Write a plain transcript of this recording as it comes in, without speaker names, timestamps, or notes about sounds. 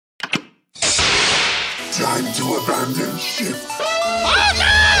Time to abandon ship. Oh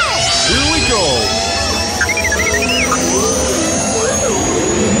no! Here we go!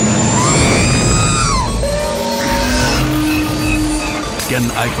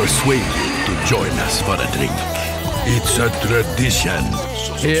 Can I persuade you to join us for a drink? It's a tradition.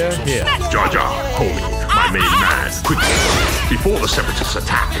 Here, here. Jar Jar, homie, my main man, quickly, before the Separatists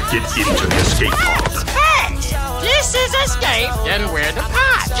attack, get into the escape pod. Hey! This is escape, and we're the pod.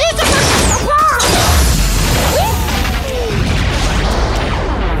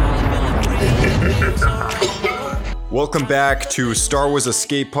 Welcome back to Star Wars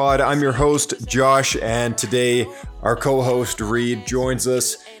Escape Pod. I'm your host, Josh, and today our co-host, Reed, joins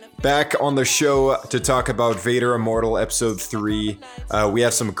us back on the show to talk about Vader Immortal Episode 3. We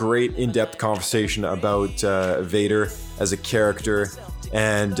have some great in-depth conversation about Vader as a character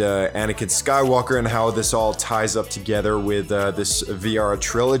and Anakin Skywalker and how this all ties up together with this VR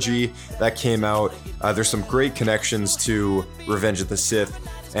trilogy that came out. There's some great connections to Revenge of the Sith.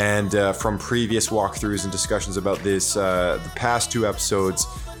 And from previous walkthroughs and discussions about this, the past two episodes,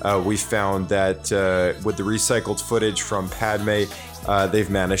 we found that with the recycled footage from Padme, they've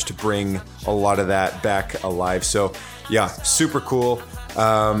managed to bring a lot of that back alive. So yeah, super cool.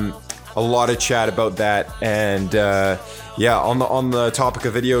 A lot of chat about that. And yeah, on the topic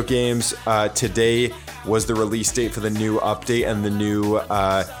of video games, today was the release date for the new update and the new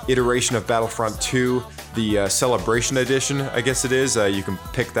iteration of Battlefront 2. The Celebration Edition, I guess it is. You can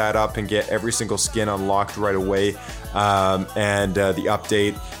pick that up and get every single skin unlocked right away. And the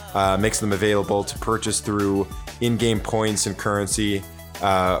update makes them available to purchase through in-game points and currency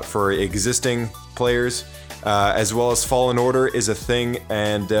for existing players. As well as Fallen Order is a thing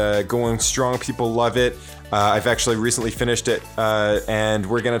and going strong. People love it. I've actually recently finished it, and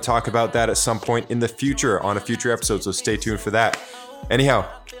we're going to talk about that at some point in the future on a future episode, so stay tuned for that. Anyhow,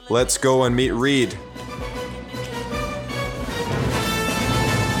 let's go and meet Reed.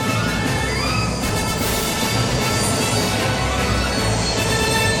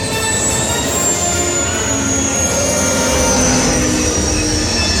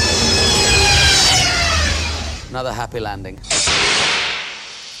 Another happy landing.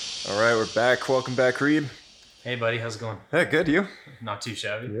 All right, we're back. Welcome back, Reed. Hey, buddy, how's it going? Hey, good. You? Not too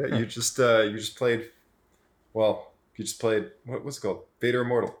shabby. Yeah, you just played. Well, you just played. What's it called? Vader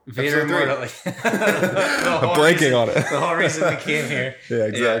Immortal. Vader Immortal. I'm blanking on it. The whole reason we came here. Yeah,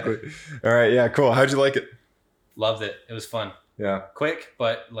 exactly. Yeah. All right, yeah, cool. How'd you like it? Loved it. It was fun. Yeah. Quick,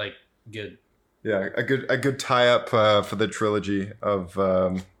 but like good. Yeah, a good tie up for the trilogy of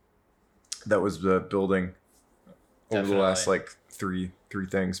that was building over the last like three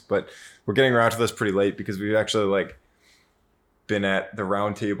things, but we're getting around to this pretty late because we've actually like been at the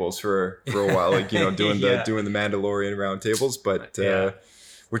round tables for a while, like, you know, doing the Mandalorian round tables, but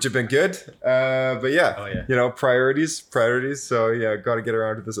which have been good. But yeah, you know, priorities. So yeah, got to get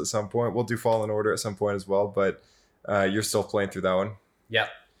around to this at some point. We'll do Fallen Order at some point as well, but you're still playing through that one. Yeah,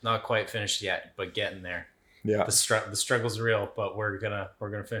 not quite finished yet, but getting there. Yeah, the struggle's real, but we're gonna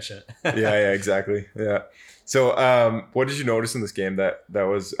finish it. yeah, exactly. Yeah. So, what did you notice in this game that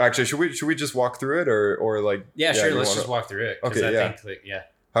was actually? Should we just walk through it or like? Yeah, sure. Let's just walk through it. Okay. I think, like, yeah.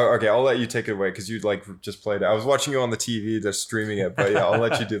 Okay, I'll let you take it away because you like just played it. I was watching you on the TV, just streaming it, but yeah, I'll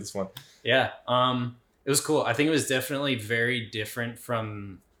let you do this one. Yeah. It was cool. I think it was definitely very different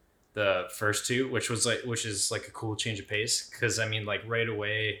from the first two, which is like a cool change of pace. Because I mean, like right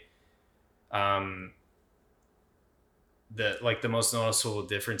away, the most noticeable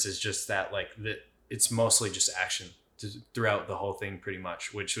difference is just that like it's mostly just action throughout the whole thing pretty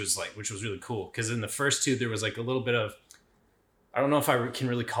much, which was really cool. Because in the first two there was like a little bit of, I don't know if I can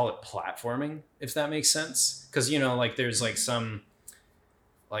really call it platforming, if that makes sense. Because, you know, like there's like some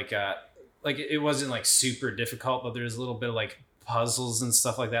like it wasn't like super difficult, but there's a little bit of like puzzles and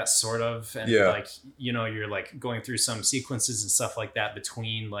stuff like that sort of, and like, you know, you're like going through some sequences and stuff like that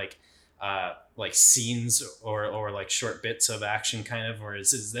between like scenes or like short bits of action kind of, or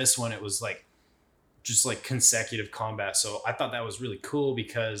is this one, it was like just like consecutive combat. So I thought that was really cool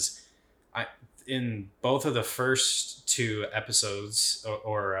because in both of the first two episodes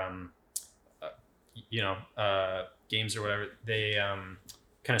games or whatever, they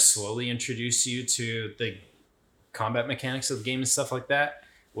kind of slowly introduce you to the combat mechanics of the game and stuff like that,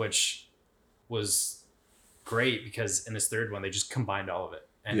 which was great because in this third one they just combined all of it.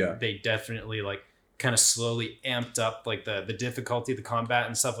 And they definitely like kind of slowly amped up like the difficulty of the combat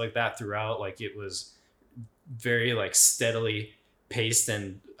and stuff like that throughout. Like it was very like steadily paced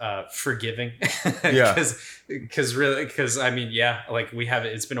and forgiving. Because I mean, yeah, like we have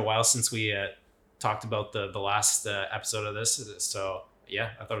it's been a while since we talked about the last episode of this. So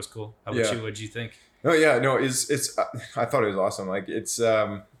yeah, I thought it was cool. How about you? What'd you think? No, yeah, no, it's I thought it was awesome. Like it's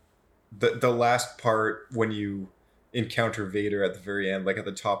the last part when you encounter Vader at the very end, like at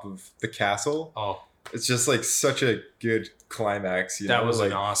the top of the castle. Oh, it's just like such a good climax. That was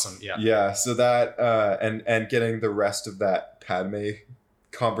like, an awesome, yeah. Yeah, so that and getting the rest of that Padme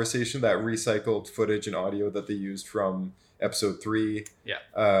conversation, that recycled footage and audio that they used from episode 3.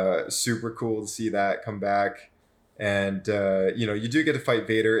 Yeah. Super cool to see that come back. And you do get to fight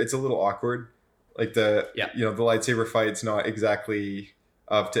Vader. It's a little awkward. Like the lightsaber fight's not exactly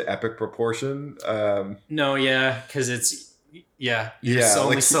up to epic proportion. No, yeah, because it's you're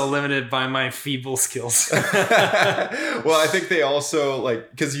so limited by my feeble skills. Well, I think they also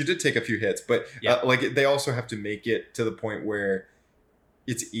because you did take a few hits, but they also have to make it to the point where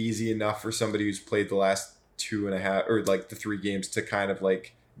it's easy enough for somebody who's played the last 2.5 or the 3 games to kind of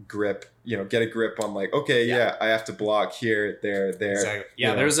grip, get a grip on I have to block here, there. Exactly.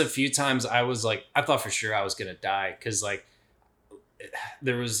 Yeah, there was a few times I was I thought for sure I was gonna die because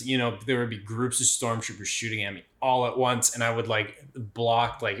there was there would be groups of stormtroopers shooting at me all at once, and I would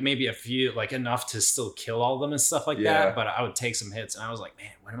block maybe a few enough to still kill all of them and stuff that, but I would take some hits and I was like,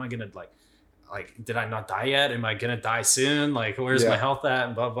 man, when am I gonna did I not die yet? Am I gonna die soon? Where's my health at?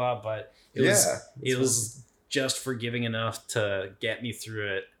 And blah blah. But it was just forgiving enough to get me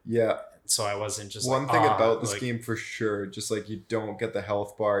through it. Yeah. So I wasn't just one thing about this game for sure, just you don't get the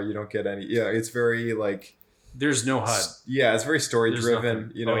health bar, you don't get any. Yeah, it's very there's no HUD. Yeah, it's very story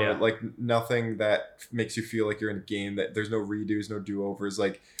driven. Nothing. Nothing that makes you feel like you're in a game. That there's no redos, no do overs.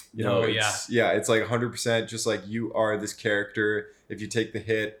 It's 100% just you are this character. If you take the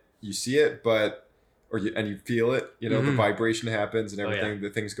hit, you see it, and you feel it. The vibration happens and everything. The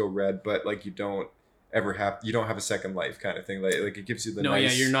things go red, but you don't have a second life kind of thing. It gives you the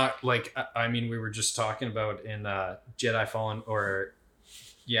nice. You're not we were just talking about in Jedi Fallen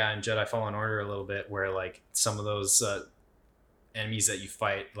in Jedi Fallen Order a little bit where some of those enemies that you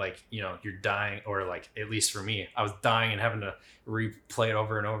fight you're dying, or at least for me, I was dying and having to replay it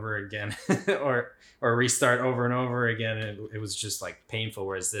over and over again or restart over and over again, and it was just painful,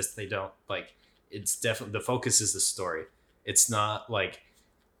 whereas this, they don't it's definitely, the focus is the story. It's not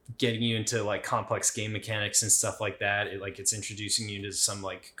getting you into complex game mechanics and stuff like that. It's introducing you to some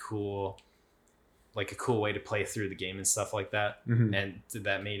cool a cool way to play through the game and stuff like that. Mm-hmm. And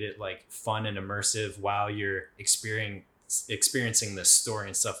that made it fun and immersive while you're experiencing the story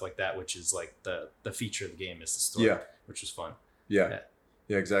and stuff like that, which is the feature of the game is the story, which was fun. Yeah,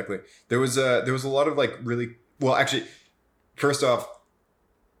 exactly. There was a lot of really, well, actually, first off,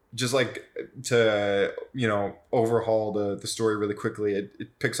 just to overhaul the story really quickly,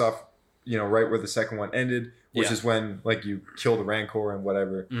 it picks off right where the second one ended, which is when you kill the Rancor and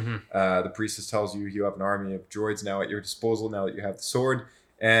whatever. Mm-hmm. The priestess tells you have an army of droids now at your disposal now that you have the sword,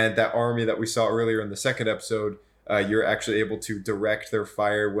 and that army that we saw earlier in the second episode, you're actually able to direct their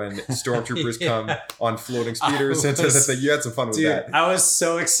fire when stormtroopers come on floating speeders into the thing. You had some fun with that. I was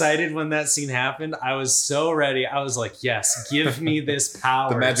so excited when that scene happened. I was so ready. I was like, yes, give me this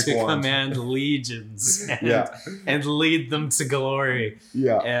power to command legions and lead them to glory.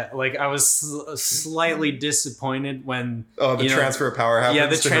 Yeah. I was slightly disappointed when the transfer of power happened. Yeah,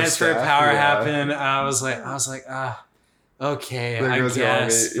 the transfer of power happened. I was like, okay, I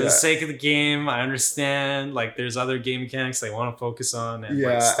guess for the sake of the game, I understand. There's other game mechanics they want to focus on. And,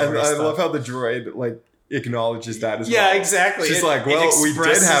 and I love how the droid acknowledges that as well. Yeah, exactly. She's we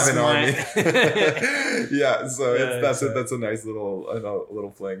did have an army. Yeah, so that's a nice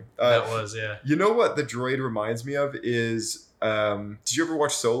little fling. That was, yeah. You know what the droid reminds me of is, did you ever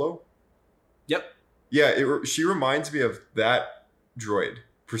watch Solo? Yep. Yeah, she reminds me of that droid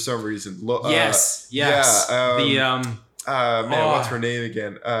for some reason. Yes. Yeah, what's her name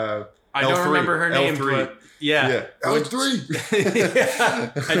again? I don't remember her name, L3. but yeah. L3.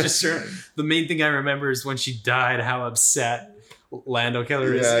 Yeah. The main thing I remember is when she died, how upset Lando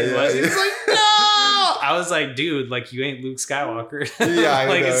Calrissian was. He was no! I was like, dude, you ain't Luke Skywalker. Yeah,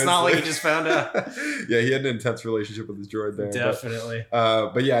 it's not like you just found out. Yeah, he had an intense relationship with his droid there. Definitely.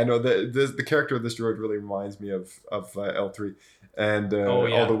 But yeah, I know the character of this droid really reminds me of L3. And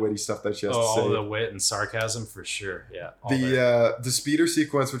all the witty stuff that she has to say. All the wit and sarcasm for sure. Yeah. The speeder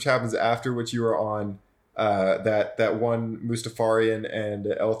sequence, which happens after which you are on, that one Mustafarian and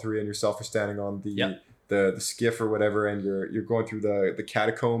L3 and yourself are standing on the skiff or whatever, and you're going through the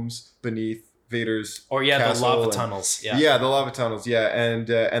catacombs beneath Vader's castle, the lava tunnels. Yeah, the lava tunnels. Yeah, and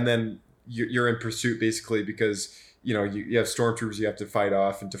then you're in pursuit basically because you have stormtroopers you have to fight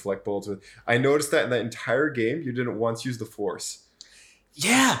off and deflect bullets with. I noticed that in that entire game, you didn't once use the Force.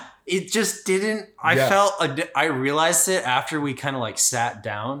 Yeah, it just didn't. I realized it after we kind of like sat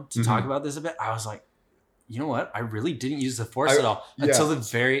down to talk about this a bit. I was like, you know what? I really didn't use the Force at all until the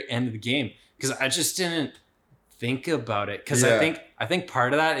very end of the game, because I just didn't think about it. Because I think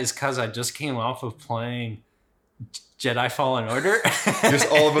part of that is because I just came off of playing Jedi Fallen Order. Just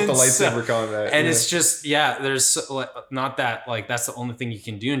all about the lightsaber combat. And it's just, there's not that, like, that's the only thing you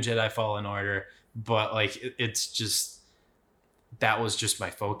can do in Jedi Fallen Order, but like, it's just, that was just my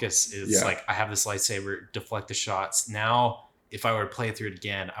focus is like, I have this lightsaber, deflect the shots. Now, if I were to play through it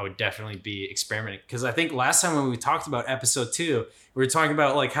again, I would definitely be experimenting. Because I think last time when we talked about episode 2, we were talking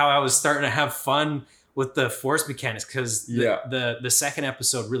about like how I was starting to have fun with the Force mechanics, because the second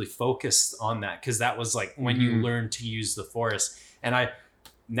episode really focused on that, because that was like when you learn to use the Force. And I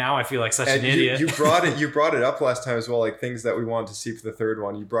feel like such an idiot. You brought it up last time as well, like things that we wanted to see for the third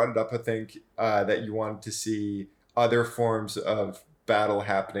one. You brought it up, I think, that you wanted to see other forms of battle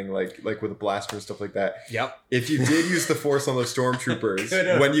happening, like with a blaster and stuff like that. Yep. If you did use the Force on those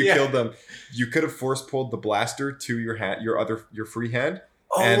stormtroopers when you killed them, you could have Force pulled the blaster to your hand, your free hand.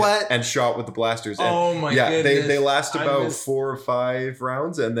 And shot with the blasters. And goodness. They last about 4 or 5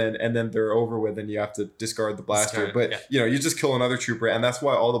 rounds, and then they're over with, and you have to discard the blaster. You just kill another trooper, and that's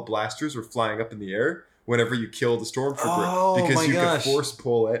why all the blasters were flying up in the air whenever you killed a stormtrooper, because you could Force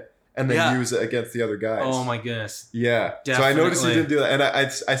pull it and then use it against the other guys. Oh my goodness. Yeah. Definitely. So I noticed you didn't do that, and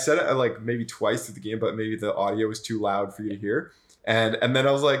I said it like maybe twice through the game, but maybe the audio was too loud for you to hear, and then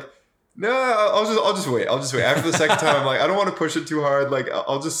I was like, no, I'll just wait. After the second time, I'm like, I don't want to push it too hard. Like,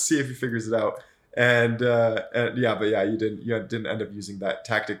 I'll just see if he figures it out. You didn't end up using that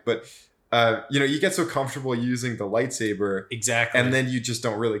tactic. But you get so comfortable using the lightsaber, exactly, and then you just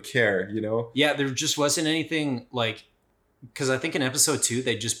don't really care. Yeah, there just wasn't anything like, because I think in episode 2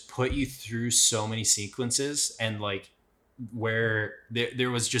 they just put you through so many sequences, and like where there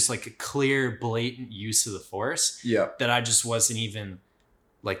was just like a clear, blatant use of the Force. Yeah, that I just wasn't even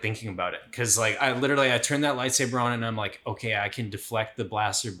like thinking about it, because like I turned that lightsaber on and I'm like, okay, I can deflect the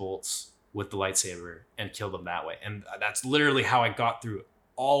blaster bolts with the lightsaber and kill them that way, and that's literally how I got through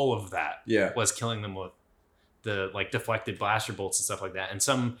all of that. Was killing them with the like deflected blaster bolts and stuff like that. And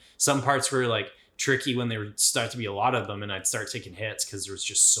some parts were like tricky when there would start to be a lot of them, and I'd start taking hits because there was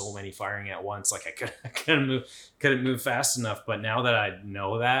just so many firing at once. Like I couldn't move fast enough. But now that I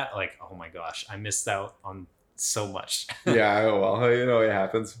know that, like, oh my gosh, I missed out on so much. Yeah, oh well, it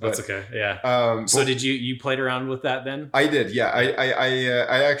happens. But, that's okay. Yeah. So did you played around with that then? I did. Yeah,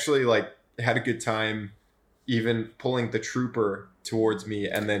 I actually like had a good time, even pulling the trooper towards me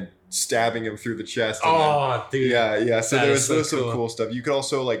and then stabbing him through the chest. And dude. Yeah. So there was some cool stuff. You could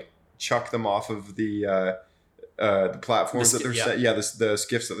also like chuck them off of the platforms that they're the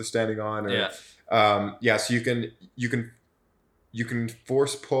skiffs that they're standing on. So you can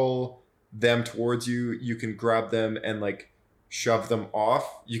Force pull them towards you. You can grab them and like shove them off.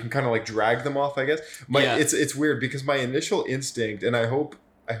 You can kind of like drag them off, I guess. It's weird, because my initial instinct, and I hope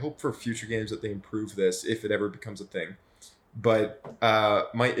for future games that they improve this if it ever becomes a thing, but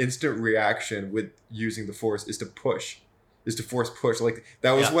my instant reaction with using the Force is to Force push. Like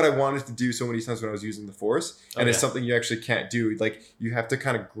that was what I wanted to do so many times when I was using the Force, and it's something you actually can't do. Like you have to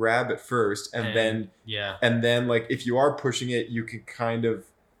kind of grab it first, and then like if you are pushing it, you can kind of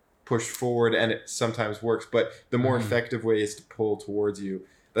push forward, and it sometimes works, but the more effective way is to pull towards you.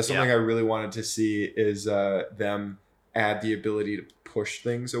 That's something I really wanted to see, is them add the ability to push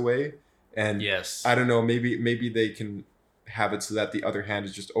things away. And I don't know, maybe they can have it so that the other hand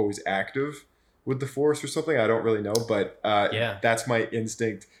is just always active with the Force or something. I don't really know, but that's my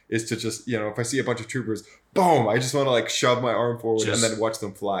instinct, is to just, if I see a bunch of troopers, boom, I just want to like shove my arm forward and then watch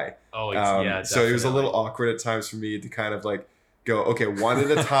them fly. So it was a little awkward at times for me to kind of like go, okay, one at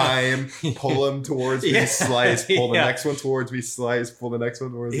a time, pull them towards me, slice, pull the next one towards me, slice, pull the next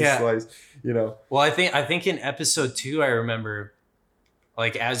one towards me, slice, Well, I think in episode 2, I remember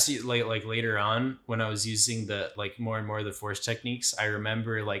like as you like later on when I was using the like more and more of the Force techniques, I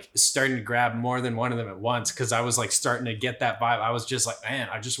remember like starting to grab more than one of them at once, because I was like starting to get that vibe. I was just like, man,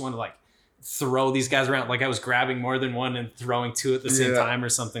 I just want to like throw these guys around. Like I was grabbing more than one and throwing 2 at the same time or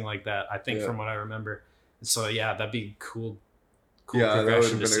something like that, I think, from what I remember. So that'd be cool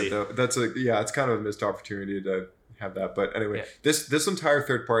progression to see. That's it's kind of a missed opportunity to have that. But anyway, this entire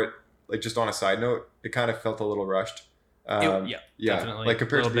third part, like just on a side note, it kind of felt a little rushed. Definitely. Like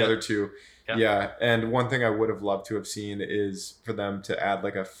compared to the other two. And one thing I would have loved to have seen is for them to add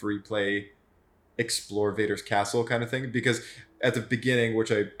like a free play explore Vader's castle kind of thing, because at the beginning,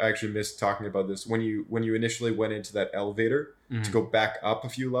 which I actually missed talking about this, when you initially went into that elevator to go back up a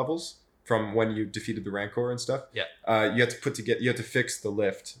few levels from when you defeated the Rancor and stuff. Yeah. You have to fix the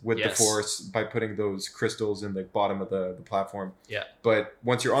lift with the Force by putting those crystals in the bottom of the platform. Yeah. But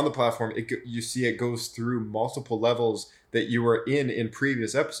once you're on the platform, you see it goes through multiple levels that you were in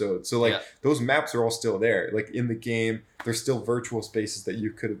previous episodes. So like those maps are all still there. Like in the game, there's still virtual spaces that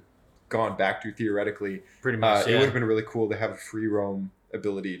you could have gone back to theoretically. Pretty much. It would have been really cool to have a free roam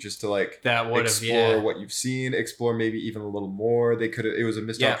ability just to like explore what you've seen, explore maybe even a little more. They could have, it was a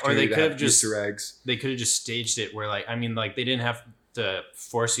missed opportunity to have Easter eggs. They could have just staged it where like, I mean, like they didn't have to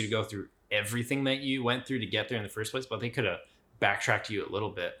force you to go through everything that you went through to get there in the first place, but they could have backtracked you a little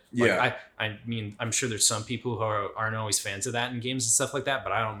bit. Like, I mean, I'm sure there's some people who aren't always fans of that in games and stuff like that,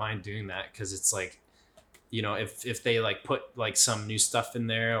 but I don't mind doing that because it's like, you know, if they like put like some new stuff in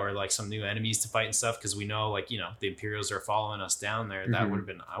there or like some new enemies to fight and stuff, because we know like, you know, the Imperials are following us down there. That would have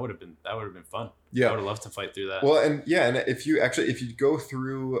been fun. Yeah, I would have loved to fight through that. Well, and if you go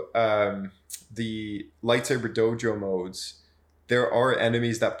through the lightsaber dojo modes, there are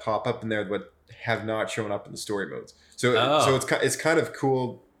enemies that pop up in there but have not shown up in the story modes. So it's kind of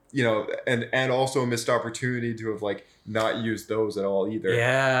cool, you know, and also a missed opportunity to have like not used those at all either.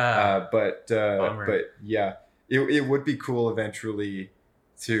 Yeah. But yeah, it would be cool eventually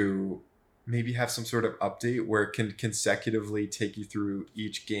to maybe have some sort of update where it can consecutively take you through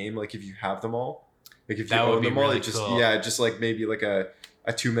each game. Like if you have them all, like if you own them all, it just cool. Just like maybe like a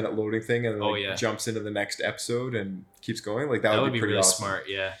 2-minute loading thing and then jumps into the next episode and keeps going. Like that would be pretty really awesome. Smart.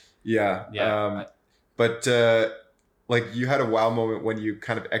 Yeah. Yeah. But like you had a wow moment when you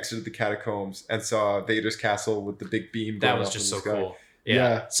kind of exited the catacombs and saw Vader's castle with the big beam. That was just so cool.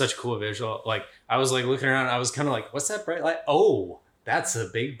 Yeah, such a cool visual. Like I was like looking around, I was kind of like, "What's that bright light? Oh, that's a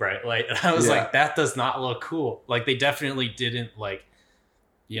big bright light." And I was like, "That does not look cool." Like they definitely didn't like,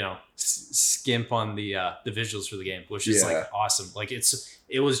 you know, skimp on the visuals for the game, which is like awesome. Like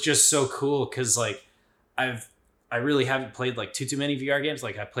it was just so cool because like I really haven't played like too many VR games.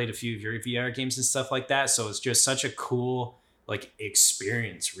 Like I played a few VR games and stuff like that. So it's just such a cool like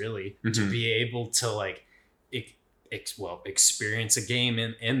experience really to be able to like experience a game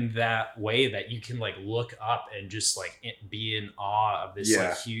in that way that you can like look up and just like be in awe of this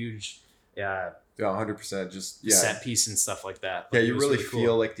like huge 100% just set piece and stuff like that. Like, you really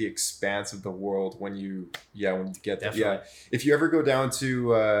feel like the expanse of the world when you get there. Yeah, if you ever go down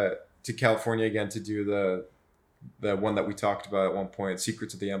to California again to do the one that we talked about at one point,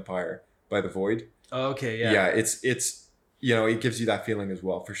 Secrets of the Empire by The Void. Oh, okay, yeah, it's you know, it gives you that feeling as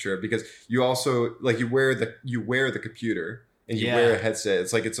well for sure, because you also like you wear the computer and you wear a headset.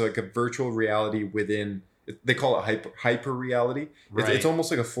 It's like a virtual reality within. They call it hyper reality. Right. It's almost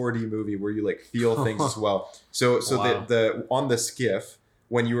like a 4D movie where you like feel things as well. So wow. the on the skiff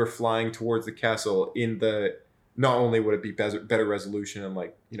when you were flying towards the castle, not only would it be better resolution and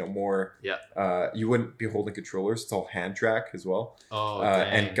like, you know, more you wouldn't be holding controllers. It's all hand track as well.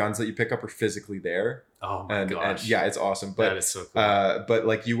 And guns that you pick up are physically there. Oh my gosh. And yeah, it's awesome. But that is so cool. But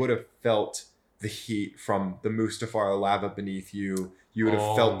like you would have felt the heat from the Mustafar lava beneath you. You would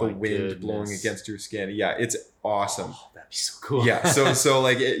have felt the wind blowing against your skin. Yeah, it's awesome. Oh, that'd be so cool. Yeah, so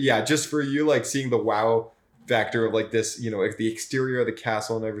like just for you, like seeing the wow factor of like this, you know, like the exterior of the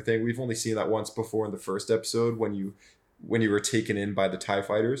castle and everything. We've only seen that once before in the first episode when you were taken in by the TIE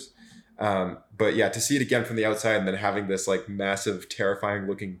fighters. But yeah, to see it again from the outside and then having this like massive, terrifying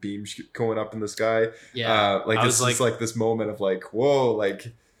looking beam going up in the sky. Yeah, it's like this moment of like, whoa,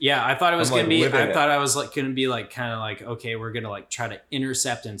 like. Yeah, I thought it was gonna be. I thought I was like gonna be like kind of like, okay, we're gonna like try to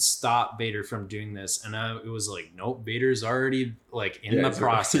intercept and stop Vader from doing this, and it was like, nope, Vader's already like in the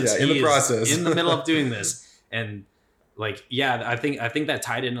process. Yeah, in the process, in the middle of doing this, and like, yeah, I think that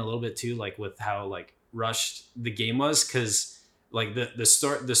tied in a little bit too, like with how like rushed the game was, because like the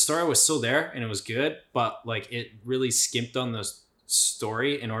story was still there and it was good, but like it really skimped on the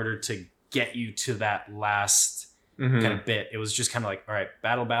story in order to get you to that last. Kind of bit. It was just kind of like, all right,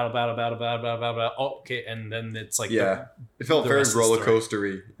 battle. Oh, okay, and then it's like it felt very roller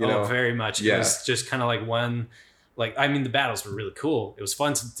coastery. You know, very much. Yeah. It was just kind of like one. Like, I mean, the battles were really cool. It was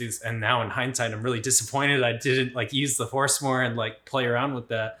fun to do, and now in hindsight, I'm really disappointed I didn't like use the Force more and like play around with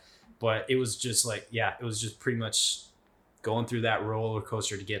that. But it was just like, it was just pretty much going through that roller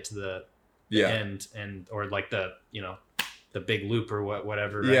coaster to get to the end, or like the, you know, the big loop or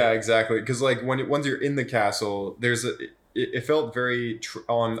whatever. Right? Yeah, exactly. Because like once you're in the castle, it felt very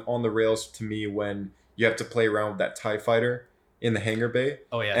on the rails to me when you have to play around with that TIE fighter in the hangar bay.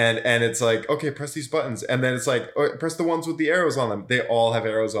 Oh yeah. And it's like, okay, press these buttons, and then it's like, oh, press the ones with the arrows on them. They all have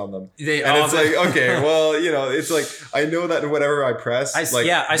arrows on them. And it's like, okay, well, it's like, I know that whatever I press,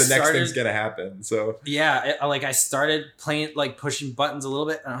 the next thing's gonna happen. So yeah, I started playing, like pushing buttons a little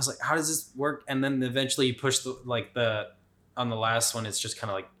bit, and I was like, how does this work? And then eventually you push on the last one, it's just kind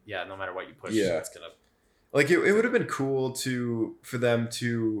of like, yeah, no matter what you push, it's gonna. Like it would have been cool for them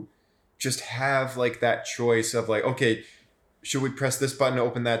to just have like that choice of like, okay, should we press this button to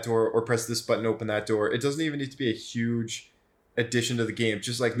open that door or press this button to open that door? It doesn't even need to be a huge addition to the game.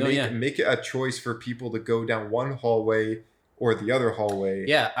 Just like make it a choice for people to go down one hallway or the other hallway.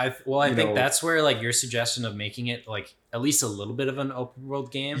 Yeah, I think that's where like your suggestion of making it like at least a little bit of an open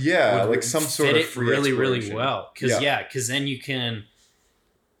world game. Yeah, like some sort of free really well. Because then you can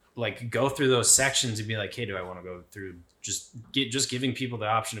like go through those sections and be like, hey, do I want to go through just giving people the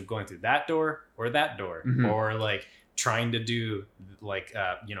option of going through that door or that door, or like trying to do like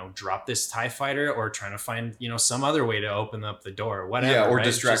drop this TIE fighter, or trying to find some other way to open up the door or whatever, or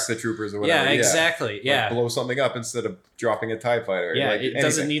distract the troopers or whatever. Yeah, exactly. Like blow something up instead of dropping a TIE fighter. Yeah, like it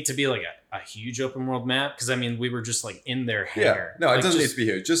doesn't need to be like a huge open world map, because I mean we were just like in their hangar. No, it doesn't need to be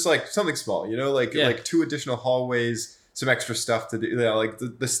huge. Just like something small, like 2 additional hallways, some extra stuff to do. Like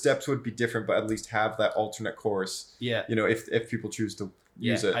the steps would be different, but at least have that alternate course. Yeah. If people choose to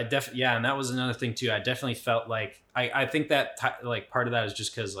use it. And that was another thing too. I definitely felt like I think that like part of that is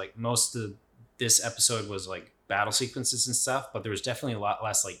just because like most of this episode was like battle sequences and stuff, but there was definitely a lot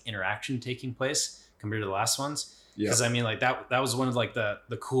less like interaction taking place compared to the last ones. Because I mean like that was one of like the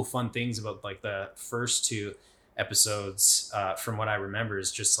cool fun things about like the first 2 episodes from what I remember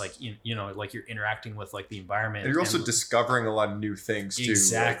is just like like you're interacting with like the environment, and you're also discovering a lot of new things too.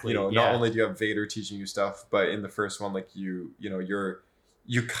 Exactly. Like, not only do you have Vader teaching you stuff, but in the first one, like you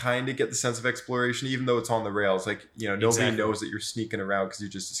kind of get the sense of exploration, even though it's on the rails. Like nobody knows that you're sneaking around because you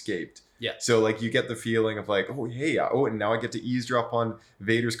just escaped. Yeah. So like you get the feeling of like, and now I get to eavesdrop on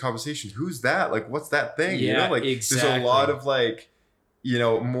Vader's conversation. Who's that? Like, what's that thing? Yeah, like exactly. There's a lot of like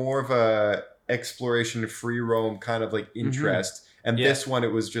more of a exploration, free roam kind of like interest. And this one,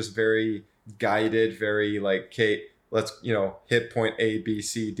 it was just very guided, very like, okay, let's hit point A, B,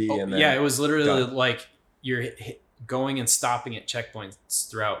 C, D, and then it was literally like you're going and stopping at checkpoints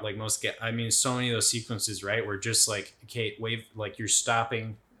throughout like so many of those sequences, right? Where just like, okay, like you're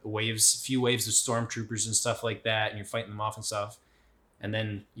stopping few waves of stormtroopers and stuff like that, and you're fighting them off and stuff, and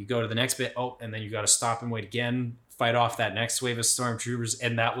then you go to the next bit, and then you got to stop and wait again, fight off that next wave of stormtroopers,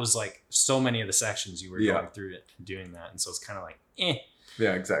 and that was like so many of the sections you were going through it doing that, and so it's kind of like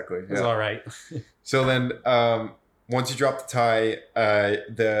yeah, exactly. It's all right. So then once you drop the TIE,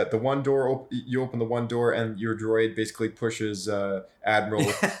 the one door, you open the one door, and your droid basically pushes Admiral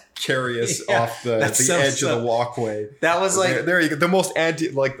Carius off the edge of the walkway. That was like there you go. The most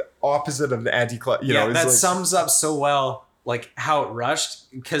the opposite of the that sums up so well like how it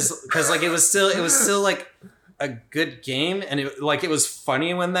rushed, because like it was still like a good game, and it was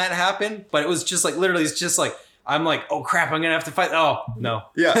funny when that happened, but it was just like literally it's just like I'm like, oh crap, I'm gonna have to fight. Oh no.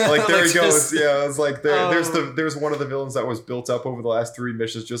 Yeah, like there he goes. Yeah, it's like there's one of the villains that was built up over the last 3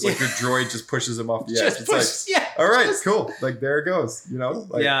 missions. Just like your droid just pushes him off the edge. It's all right, cool. Like there it goes.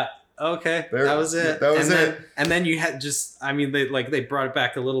 Like, yeah. Okay. That was it. That was it. And then you had they brought it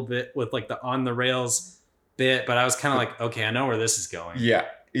back a little bit with like the on the rails bit, but I was kind of like, okay, I know where this is going. Yeah.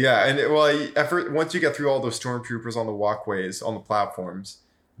 Yeah, and once you get through all those stormtroopers on the walkways, on the platforms,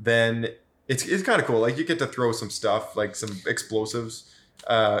 then it's kind of cool. Like you get to throw some stuff, like some explosives.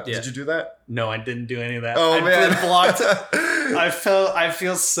 Did you do that? No, I didn't do any of that. Oh man, blocked. I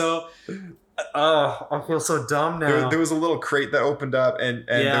feel so dumb now. There was a little crate that opened up, and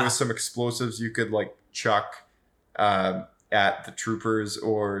there was some explosives you could like chuck at the troopers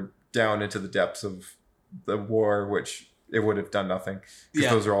or down into the depths of the war, which it would have done nothing because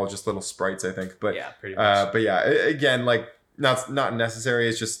those are all just little sprites, I think. But pretty much. But yeah, again, like not necessary.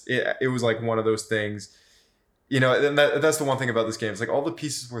 It's just it was like one of those things. And that's the one thing about this game. It's like all the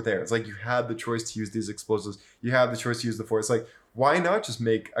pieces were there. It's like you had the choice to use these explosives. You had the choice to use the Force. Like why not just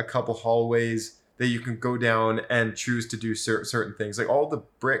make a couple hallways that you can go down and choose to do certain things? Like all the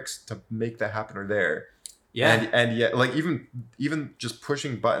bricks to make that happen are there. Yeah. And yet, like even just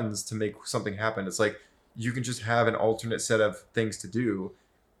pushing buttons to make something happen, it's like you can just have an alternate set of things to do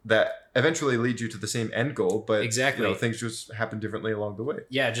that eventually lead you to the same end goal, but exactly things just happen differently along the way.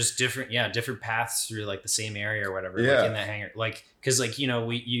 Yeah, just different paths through like the same area or whatever. Like in that hangar, like because like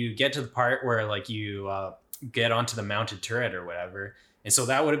you get to the part where like you get onto the mounted turret or whatever, and so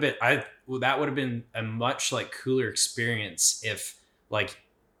that would have been a much like cooler experience if like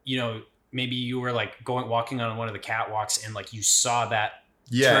maybe you were like walking on one of the catwalks and like you saw that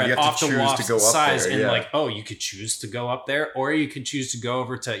Yeah, you have off to the choose walk to go up size there. and Yeah. like, oh, you could choose to go up there, or you could choose to go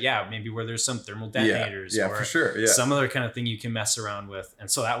over to maybe where there's some thermal detonators, yeah, or for sure. Yeah. some other kind of thing you can mess around with.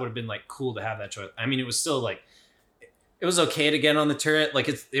 And so that would have been like cool to have that choice. I mean, it was still like, it was okay to get on the turret. Like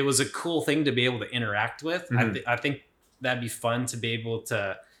it was a cool thing to be able to interact with. Mhm. I think that'd be fun to be able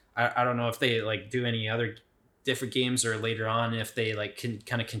to. I don't know if they like do any other different games or later on if they like can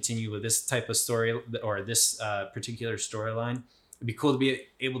kind of continue with this type of story or this particular storyline. It'd be cool to be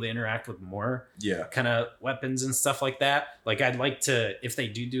able to interact with more kind of weapons and stuff like that. Like I'd like to, if they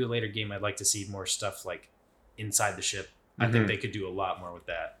do a later game, I'd like to see more stuff like inside the ship. I think they could do a lot more with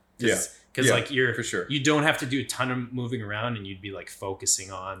that. Because like for sure. you don't have to do a ton of moving around, and you'd be like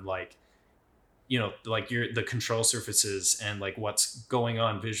focusing on like, you know, like the control surfaces and like what's going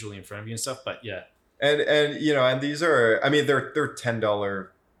on visually in front of you and stuff. But yeah. And you know, and these are, I mean, they're $10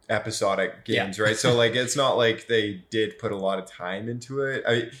 episodic games, right? So like it's not like they did put a lot of time into it.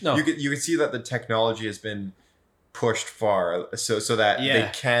 You could see that the technology has been pushed far so that they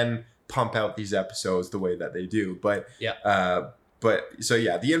can pump out these episodes the way that they do. But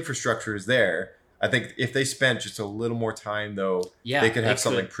the infrastructure is there. I think if they spent just a little more time though, they could have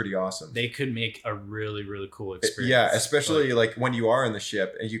something pretty awesome. They could make a really, really cool experience. Yeah, especially like when you are in the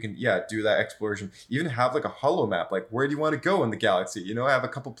ship and you can do that exploration. Even have like a holo map, like where do you want to go in the galaxy? You know, have a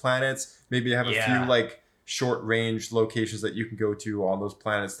couple planets, maybe have a few like short range locations that you can go to on those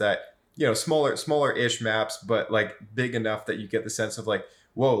planets that, you know, smaller-ish maps, but like big enough that you get the sense of like,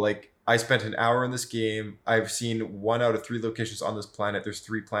 whoa, like I spent an hour in this game. I've seen 1 out of 3 locations on this planet. There's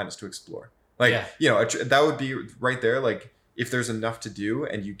 3 planets to explore. Like, you know, that would be right there. Like if there's enough to do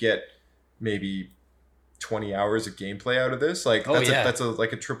and you get maybe 20 hours of gameplay out of this, like that's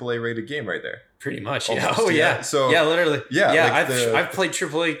like a AAA rated game right there. Pretty much. Almost, yeah. Oh yeah. So literally. Yeah. Yeah. Like I've played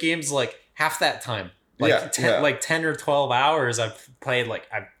AAA games like half that time. Like 10 or 12 hours I've played like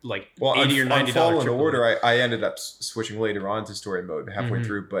 80 or $90 on Fallen AAA. Order, I ended up switching later on to story mode halfway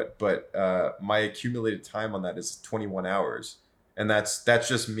through, but my accumulated time on that is 21 hours. And that's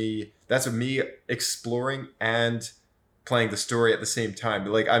just me. That's me exploring and playing the story at the same time.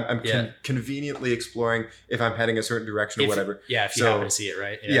 Like I'm conveniently exploring if I'm heading a certain direction or whatever. If you happen to see it,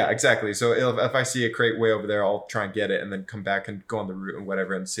 right? Yeah, exactly. So if I see a crate way over there, I'll try and get it and then come back and go on the route and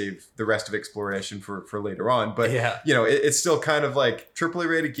whatever and save the rest of exploration for later on. But you know, it's still kind of like AAA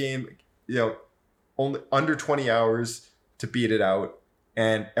rated game. You know, only under 20 hours to beat it out.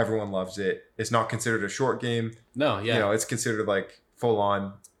 And everyone loves it. It's not considered a short game. No, you know, it's considered like full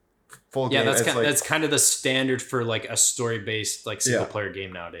game. Yeah, that's kind of the standard for like a story based like single player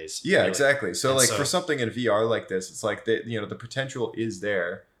game nowadays. Yeah, really. Exactly. So like for something in VR like this, it's like the potential is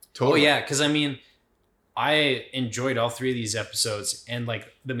there. Totally. Oh yeah, because I mean, I enjoyed all 3 of these episodes, and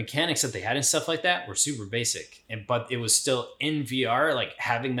like the mechanics that they had and stuff like that were super basic, but it was still in VR, like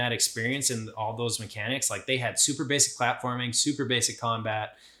having that experience and all those mechanics. Like they had super basic platforming, super basic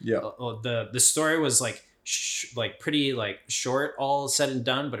combat. Yeah. The story was like pretty like short, all said and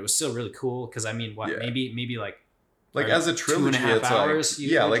done, but it was still really cool. Because I mean, maybe like as a trilogy, 2.5 hours.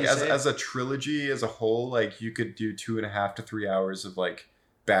 As a trilogy as a whole, like you could do 2.5 to 3 hours of like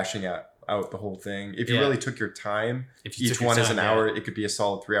bashing out the whole thing. If you really took your time, each one is an hour, it could be a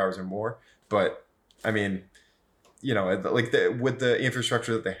solid 3 hours or more. But I mean, you know, like with the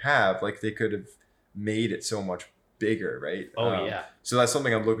infrastructure that they have, like they could have made it so much bigger, right? So that's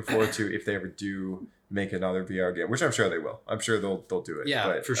something I'm looking forward to if they ever do make another VR game, which I'm sure they will. I'm sure they'll do it. Yeah,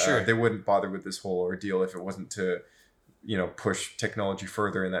 but, for sure. They wouldn't bother with this whole ordeal if it wasn't to, you know, push technology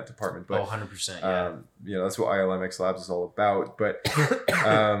further in that department. But 100%. Yeah. You know, that's what ILMX Labs is all about. But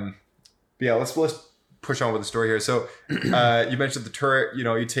yeah, let's push on with the story here. So you mentioned the turret. You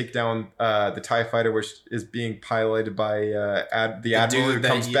know, you take down the TIE fighter, which is being piloted by the admiral who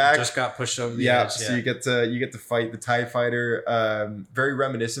comes back. Just got pushed over the edge. So you get to fight the TIE fighter. Very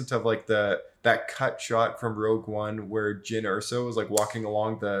reminiscent of like that cut shot from Rogue One where Jyn Erso was like walking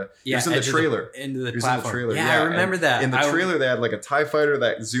along the. It was in the trailer. Into the platform. In the trailer. Yeah, I remember that. In the trailer, they had like a TIE fighter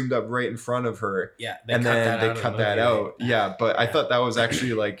that zoomed up right in front of her. Yeah, and then they cut that out. Yeah, but I thought that was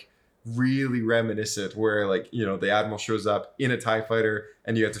actually like really reminiscent where like, you know, the admiral shows up in a TIE fighter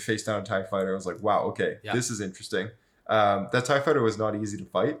and you have to face down a TIE fighter. I was like, wow, okay, this is interesting. That TIE fighter was not easy to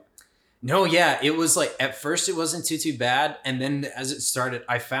fight. No, yeah, it was like at first it wasn't too bad, and then as it started,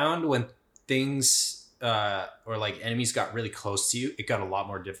 I found when things or like enemies got really close to you, it got a lot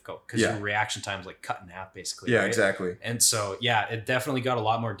more difficult because your reaction time is like cut in half basically. Yeah, right? exactly. And so yeah, it definitely got a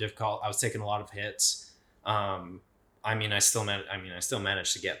lot more difficult. I was taking a lot of hits. I still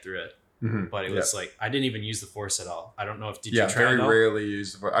managed to get through it. but it was like I didn't even use the Force at all. I don't know if did Yeah, you try very it out? rarely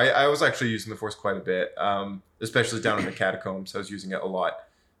use the Force. I was actually using the Force quite a bit, especially down in the catacombs. I was using it a lot.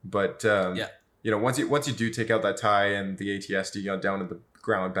 But you know, once you do take out that TIE and the AT-ST down in the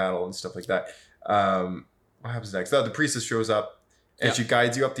ground battle and stuff like that, what happens next? The priestess shows up and she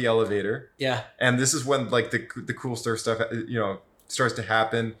guides you up the elevator. Yeah. And this is when like the cool stuff you know starts to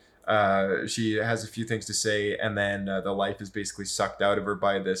happen. She has a few things to say, and then the life is basically sucked out of her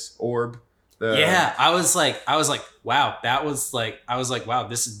by this orb. I was like, wow, wow,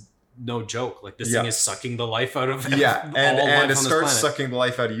 this is no joke. Like this thing is sucking the life out of and it starts sucking the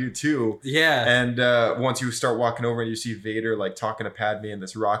life out of you too. Yeah. And once you start walking over and you see Vader like talking to Padme in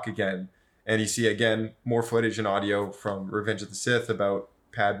this rock again, and you see again more footage and audio from Revenge of the Sith about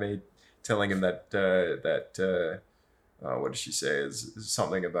Padme telling him that what did she say? Is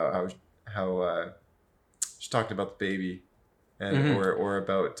something about how she talked about the baby, and or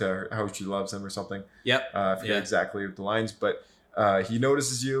about how she loves him or something. Yep. I forget exactly the lines, but he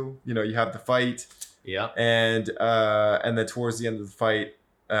notices you. You know, you have the fight. Yeah. And then towards the end of the fight,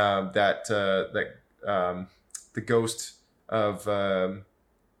 the ghost of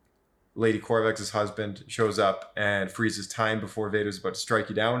Lady Corvax's husband shows up and freezes time before Vader's about to strike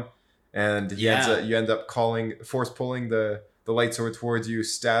you down. And you end up force pulling the light sword towards you,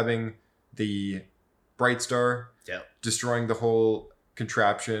 stabbing the Bright Star, destroying the whole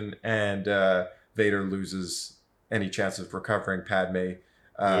contraption, and Vader loses any chance of recovering Padme.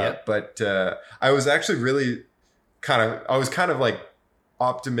 But I was actually really kind of like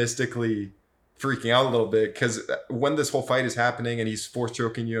optimistically freaking out a little bit, because when this whole fight is happening and he's force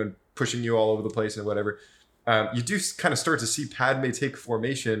choking you and pushing you all over the place and whatever, you do kind of start to see Padme take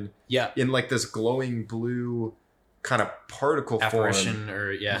formation in like this glowing blue kind of particle apparition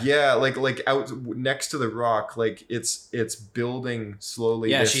form. Like out next to the rock, like it's building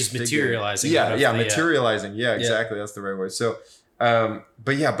slowly. She's materializing. Materializing. Exactly. That's the right word. So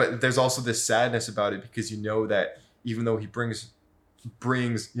but there's also this sadness about it, because you know that even though he brings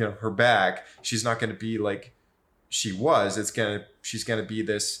you know her back, she's not going to be like she was. She's going to be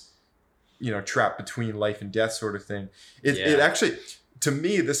this, you know, trapped between life and death sort of thing. It actually, to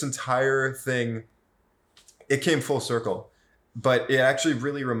me, this entire thing, it came full circle, but it actually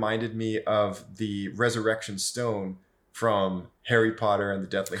really reminded me of the Resurrection Stone from Harry Potter and the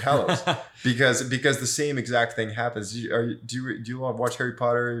Deathly Hallows, because the same exact thing happens. Do you watch Harry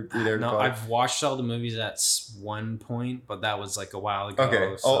Potter? I've watched all the movies at one point, but that was like a while ago.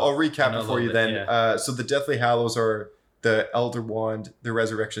 Okay, so I'll recap it for you then. So the Deathly Hallows are the Elder Wand, the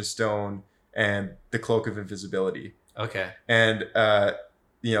Resurrection Stone, and the Cloak of Invisibility. Okay. And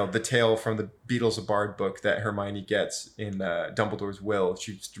you know, the tale from the Beatles of Bard book that Hermione gets in Dumbledore's will.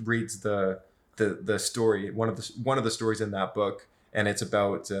 She reads the story, one of the stories in that book, and it's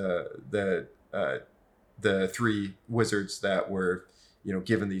about the three wizards that were, you know,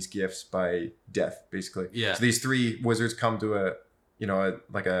 given these gifts by death, basically. Yeah. So these three wizards come to a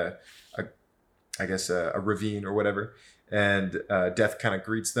ravine or whatever, and death kind of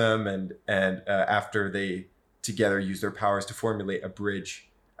greets them, and after they together use their powers to formulate a bridge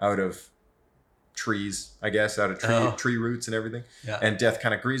out of trees, I guess, out of tree roots and everything. Yeah. And death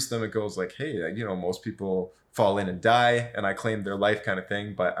kind of greets them and goes like, hey, you know, most people fall in and die, and I claim their life kind of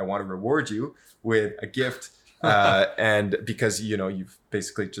thing, but I want to reward you with a gift. And because, you know, you've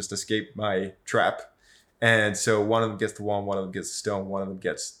basically just escaped my trap. And so one of them gets the wand, one of them gets the stone, one of them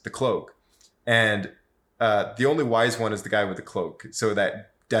gets the cloak. And the only wise one is the guy with the cloak, so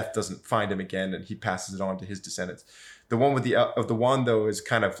that death doesn't find him again, and he passes it on to his descendants. The one with the wand, though, is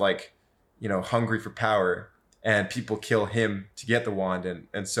kind of like, you know, hungry for power, and people kill him to get the wand,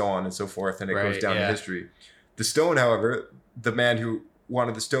 and so on and so forth, and it goes down in history. The stone, however, the man who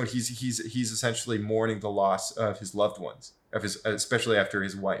wanted the stone, he's essentially mourning the loss of his loved ones, especially after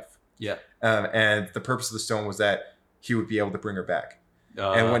his wife. Yeah. And the purpose of the stone was that he would be able to bring her back.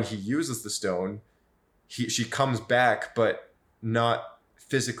 And when he uses the stone, she comes back, but not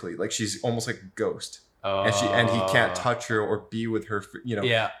physically. Like, she's almost like a ghost. And he can't touch her or be with her, you know.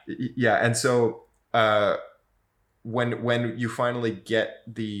 Yeah. And so when you finally get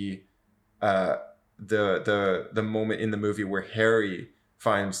the moment in the movie where Harry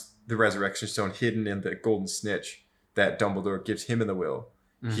finds the Resurrection Stone hidden in the golden snitch that Dumbledore gives him in the will,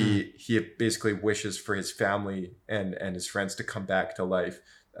 he basically wishes for his family and his friends to come back to life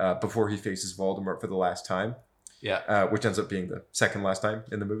before he faces Voldemort for the last time. Yeah. Which ends up being the second last time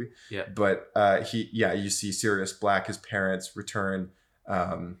in the movie. Yeah. But you see Sirius Black, his parents, return.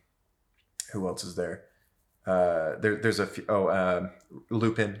 Who else is there? There's a few,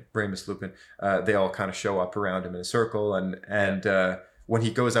 Lupin, Remus Lupin. They all kind of show up around him in a circle, and when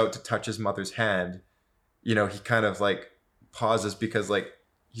he goes out to touch his mother's hand, you know, he kind of like pauses because like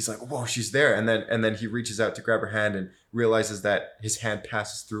he's like, whoa, she's there, and then he reaches out to grab her hand and realizes that his hand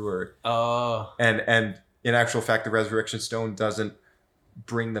passes through her. Oh. And in actual fact, the resurrection stone doesn't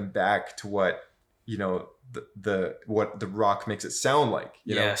bring them back to what, you know, what the rock makes it sound like.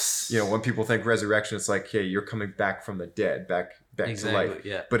 You know? Yes. You know, when people think resurrection, it's like, hey, you're coming back from the dead, back Exactly, to life.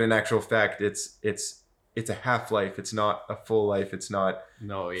 yeah. But in actual fact, it's a half life. It's not a full life. It's not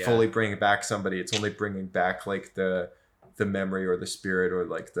fully bringing back somebody. It's only bringing back like the memory or the spirit or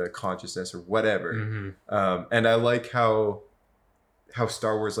like the consciousness or whatever. Mm-hmm. And I like how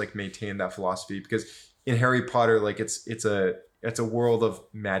Star Wars like maintained that philosophy, because in Harry Potter, like it's a world of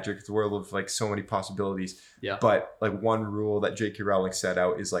magic. It's a world of like so many possibilities. Yeah. But like one rule that J.K. Rowling set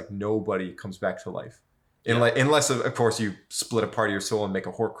out is like nobody comes back to life. Unless of course you split a part of your soul and make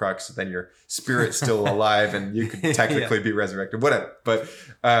a Horcrux, then your spirit's still alive and you could technically be resurrected, whatever. But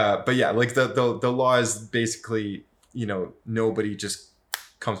yeah, like the law is basically, you know, nobody just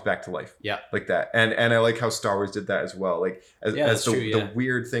comes back to life. Yeah. Like that. And I like how Star Wars did that as well. Like as the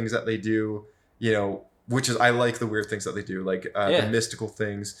weird things that they do, you know, which is, I like the weird things that they do, like the mystical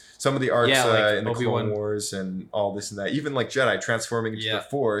things, some of the arcs like in the Obi-Wan. Clone Wars and all this and that, even like Jedi transforming into the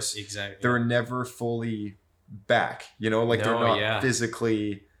Force, they're never fully back, you know, like they're not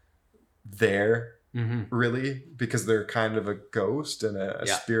physically there really, because they're kind of a ghost and a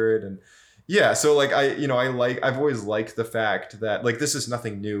spirit. And so like I've always liked the fact that like this is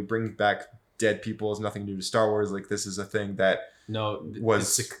nothing new. Bringing back dead people is nothing new to Star Wars. Like this is a thing that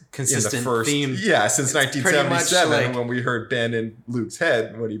was it's a consistent in the first, theme. Yeah, since 1977 when we heard Ben in Luke's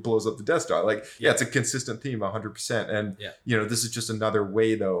head when he blows up the Death Star. Like, it's a consistent theme 100%. And, you know, this is just another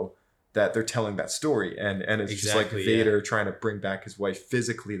way, though, that they're telling that story. And it's just like Vader trying to bring back his wife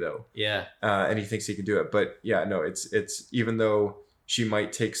physically, though. Yeah. And he thinks he can do it. But, yeah, no, it's even though she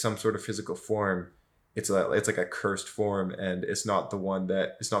might take some sort of physical form, it's like a cursed form, and it's not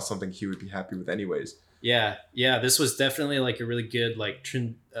it's not something he would be happy with anyways. Yeah, this was definitely like a really good like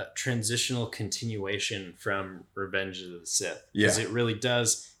transitional continuation from Revenge of the Sith, because it really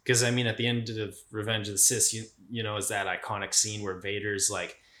does. Because I mean, at the end of Revenge of the Sith, you know, is that iconic scene where Vader's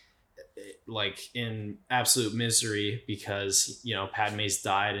like in absolute misery because, you know, Padme's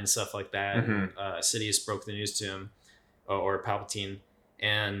died and stuff like that. And, Sidious broke the news to him, or Palpatine,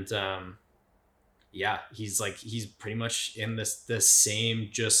 and he's pretty much in the same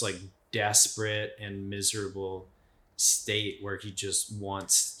just like desperate and miserable state where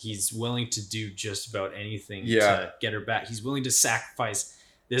he's willing to do just about anything to get her back. He's willing to sacrifice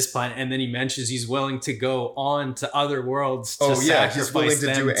this planet, and then he mentions he's willing to go on to other worlds to sacrifice he's willing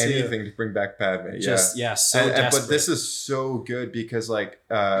to do anything too. to bring back Padme. So desperate. But this is so good because like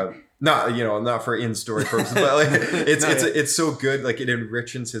not for in-story purposes, but like it's so good. Like it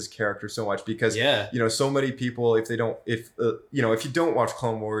enriches his character so much because you know, so many people, if you don't watch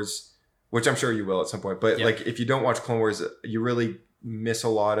Clone Wars, which I'm sure you will at some point, but like if you don't watch Clone Wars, you really miss a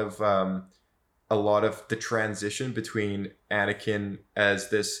lot of the transition between Anakin as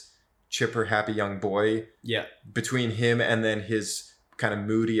this chipper, happy young boy, between him and then his kind of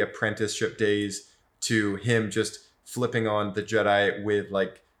moody apprenticeship days to him just flipping on the Jedi with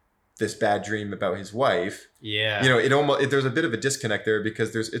like this bad dream about his wife. You know, there's a bit of a disconnect there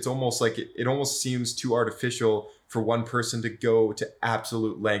because it's almost like it almost seems too artificial for one person to go to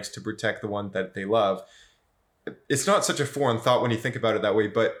absolute lengths to protect the one that they love. It's not such a foreign thought when you think about it that way,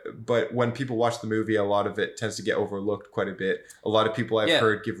 but when people watch the movie, a lot of it tends to get overlooked quite a bit. A lot of people I've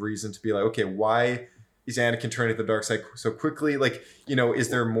heard give reason to be like, okay, why is Anakin turning to the dark side so quickly? Like, you know, is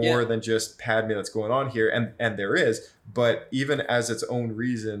there more than just Padme that's going on here? And there is, but even as its own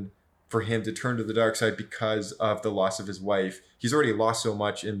reason for him to turn to the dark side because of the loss of his wife, he's already lost so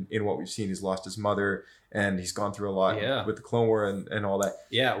much in what we've seen. He's lost his mother, and he's gone through a lot with the Clone War and all that.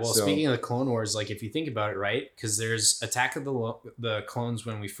 Speaking of the Clone Wars, like if you think about it, right, because there's Attack of the Clones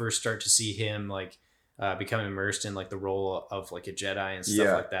when we first start to see him like become immersed in like the role of like a Jedi and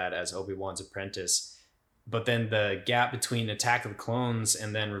stuff like that as Obi-Wan's apprentice. But then the gap between Attack of the Clones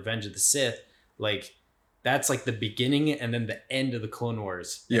and then Revenge of the Sith, like that's like the beginning and then the end of the Clone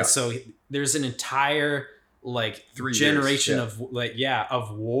Wars. And so there's an entire like 3 generation years,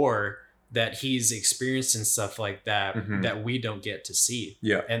 of war that he's experienced and stuff like that that we don't get to see.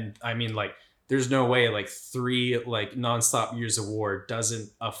 And I mean, like, there's no way like 3 like nonstop years of war doesn't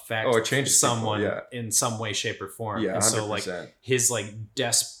affect someone in some way, shape, or form. And so 100%. Like his like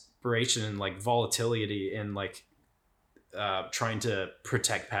desperation and like volatility and like trying to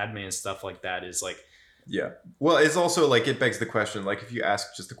protect Padme and stuff like that is like, well, it's also like it begs the question, like if you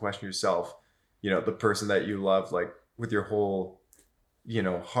ask just the question yourself, you know, the person that you love like with your whole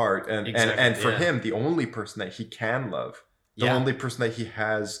heart, and Exactly, and for yeah. him, the only person that he can love, the Yeah. only person that he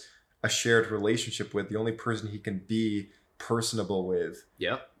has a shared relationship with, the only person he can be personable with,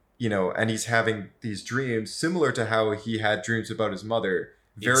 Yep. and he's having these dreams similar to how he had dreams about his mother,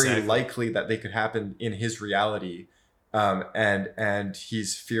 very Exactly. likely that they could happen in his reality, and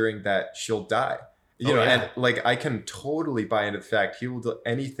he's fearing that she'll die, Oh, yeah. and like I can totally buy into the fact he will do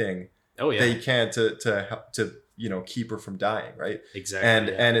anything Oh yeah. that he can to help to keep her from dying, right? Exactly. And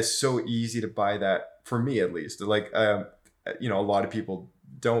yeah. and it's so easy to buy that, for me at least. Like a lot of people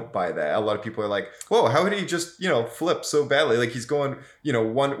don't buy that. A lot of people are like, whoa, how did he just flip so badly? Like he's going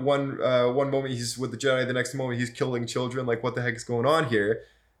one moment he's with the Jedi, the next moment he's killing children. Like what the heck is going on here?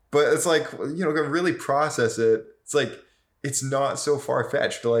 But it's like to really process it, it's like it's not so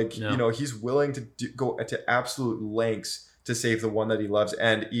far-fetched. Like No. he's willing to go to absolute lengths to save the one that he loves,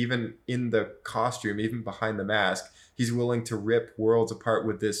 and even in the costume, even behind the mask, he's willing to rip worlds apart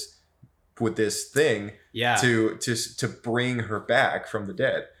with this thing Yeah. to bring her back from the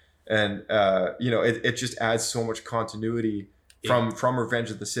dead. And it just adds so much continuity from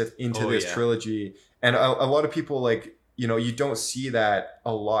Revenge of the Sith into Oh, this yeah. trilogy. And a lot of people, like, you don't see that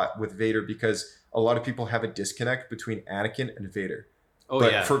a lot with Vader, because a lot of people have a disconnect between Anakin and Vader. Oh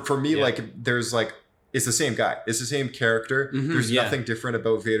But yeah. for me, Yeah. like, there's like, it's the same guy. It's the same character. Mhm, There's yeah. nothing different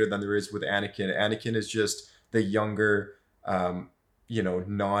about Vader than there is with Anakin. Anakin is just the younger,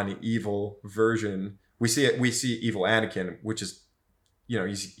 non-evil version. We see evil Anakin, which is,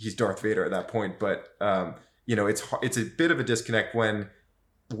 he's Darth Vader at that point. But it's a bit of a disconnect when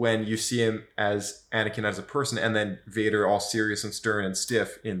you see him as Anakin as a person, and then Vader all serious and stern and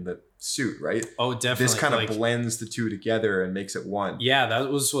stiff in the suit, right? Oh, definitely. This kind of like, blends the two together and makes it one. Yeah,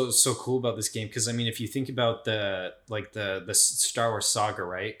 that was what was so cool about this game, because I mean, if you think about the Star Wars saga,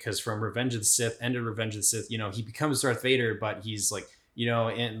 right? Because from Revenge of the Sith, end of Revenge of the Sith, he becomes Darth Vader, but he's like,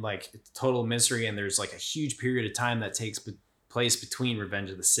 in like total misery, and there's like a huge period of time that takes place between Revenge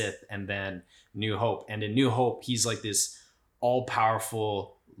of the Sith and then New Hope. And in New Hope, he's like this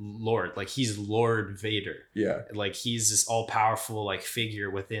all-powerful Lord, like he's Lord Vader. Yeah. Like he's this all-powerful like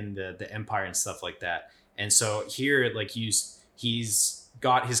figure within the Empire and stuff like that. And so here, like he's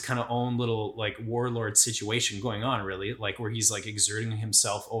got his kind of own little like warlord situation going on, really, like where he's like exerting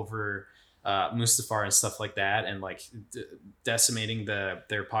himself over Mustafar and stuff like that, and like decimating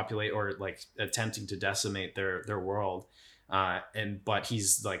their populate, or like attempting to decimate their world. But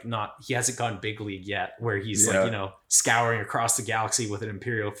he's like he hasn't gone big league yet, where he's like, scouring across the galaxy with an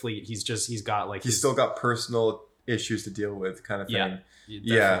Imperial fleet. He's got like, he's still got personal issues to deal with, kind of thing.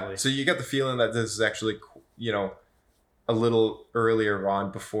 Yeah, definitely. So you get the feeling that this is actually, a little earlier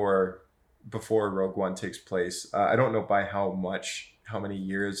on, before Rogue One takes place. I don't know by how many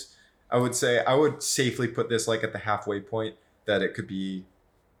years. I would safely put this like at the halfway point, that it could be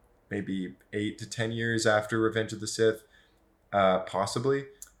maybe 8 to 10 years after Revenge of the Sith. Possibly,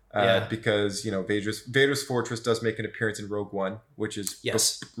 because Vader's fortress does make an appearance in Rogue One, which is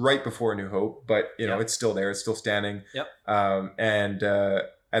Yes. right before New Hope, but it's still there, it's still standing. Yep. And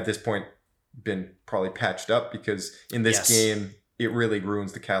at this point, been probably patched up, because in this game it really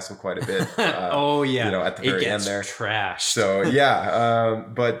ruins the castle quite a bit. Oh yeah, at the very end there, trash. So yeah,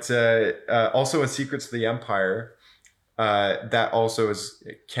 but also in Secrets of the Empire. That also is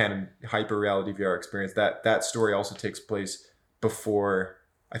canon hyper reality VR experience. That story also takes place before,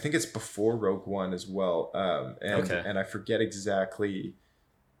 I think it's before Rogue One as well. And I forget exactly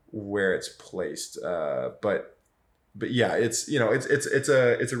where it's placed. But yeah, it's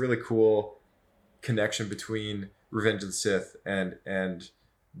a really cool connection between Revenge of the Sith and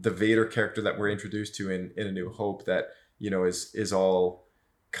the Vader character that we're introduced to in A New Hope, that is all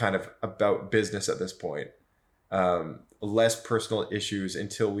kind of about business at this point. Less personal issues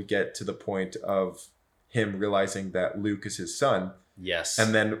until we get to the point of him realizing that Luke is his son. Yes.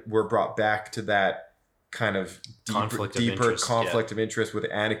 And then we're brought back to that kind of deeper conflict of interest with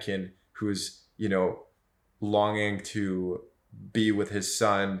Anakin, who's, longing to be with his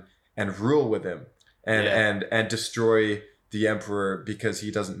son and rule with him and destroy the Emperor because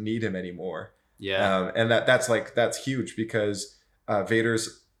he doesn't need him anymore. Yeah. And that's huge, because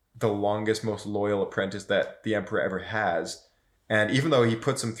Vader's the longest, most loyal apprentice that the Emperor ever has. And even though he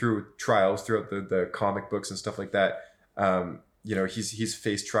puts him through trials throughout the comic books and stuff like that, he's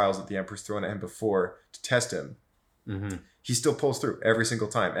faced trials that the Emperor's thrown at him before to test him. Mm-hmm. He still pulls through every single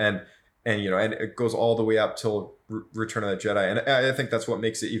time. And it goes all the way up till Return of the Jedi. And I think that's what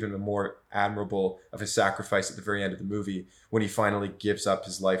makes it even more admirable of his sacrifice at the very end of the movie, when he finally gives up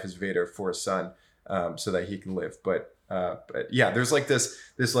his life as Vader for his son, so that he can live. But yeah, there's like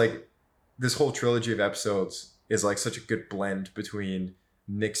this whole trilogy of episodes is like such a good blend between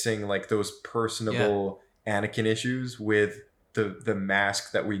mixing like those personable Anakin issues with the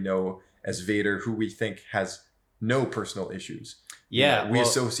mask that we know as Vader, who we think has no personal issues. Yeah, we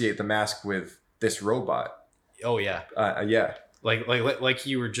associate the mask with this robot. Oh yeah, yeah. Like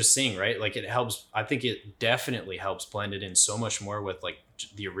you were just saying, right? Like it helps. I think it definitely helps blend it in so much more with like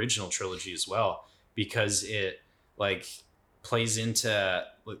the original trilogy as well, because it like plays into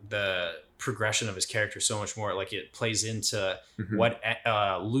the progression of his character so much more. Like it plays into what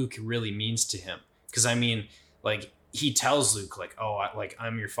Luke really means to him. Because I mean, like he tells Luke like, "Oh,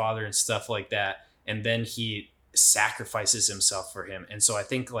 I'm your father" and stuff like that, and then he sacrifices himself for him. And so I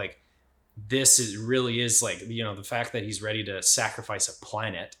think like this really is like, you know, the fact that he's ready to sacrifice a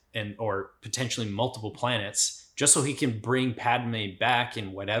planet or potentially multiple planets just so he can bring Padme back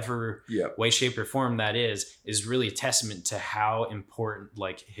in whatever way, shape, or form that is really a testament to how important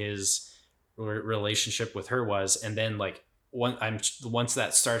like his relationship with her was. And then like once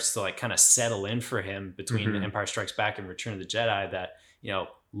that starts to like kind of settle in for him between Empire Strikes Back and Return of the Jedi, that, you know,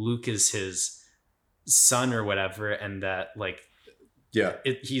 Luke is his son or whatever, and that like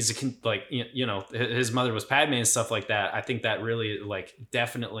he's like, you know, his mother was Padme and stuff like that. I think that really like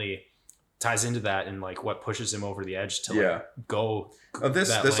definitely ties into that and like what pushes him over the edge to like go.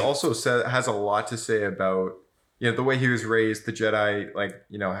 This also has a lot to say about, you know, the way he was raised, the Jedi, like,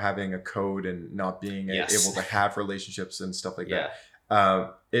 you know, having a code and not being able to have relationships and stuff like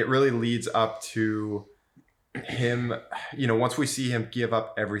that. It really leads up to him, you know, once we see him give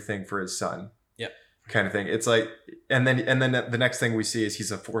up everything for his son. Kind of thing. It's like, and then the next thing we see is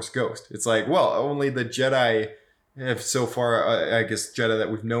he's a Force ghost. It's like, well, only the Jedi have so far, I guess Jedi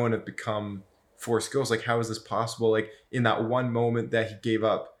that we've known have become Force ghosts. Like, how is this possible? Like in that one moment that he gave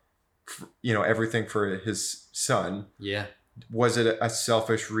up, you know, everything for his son. Yeah. Was it a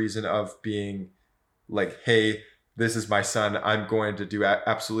selfish reason of being like, hey, this is my son. I'm going to do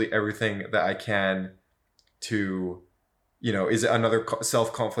absolutely everything that I can to, you know, is it another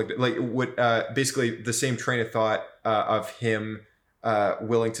self-conflict? Like, would basically the same train of thought of him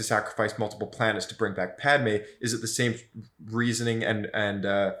willing to sacrifice multiple planets to bring back Padme? Is it the same reasoning and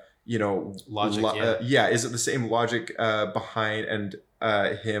you know, logic? Is it the same logic behind and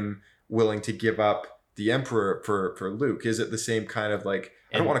him willing to give up the Emperor for Luke? Is it the same kind of like,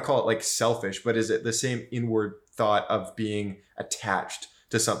 I don't want to call it like selfish, but is it the same inward thought of being attached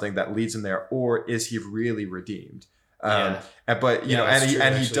to something that leads him there, or is he really redeemed? But you know,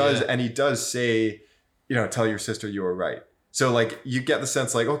 and he does say, you know, tell your sister you were right. So like you get the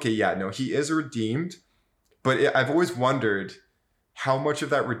sense like, okay, he is redeemed, but I've always wondered how much of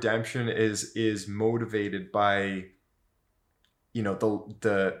that redemption is motivated by, you know,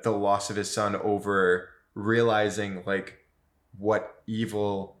 the loss of his son over realizing like what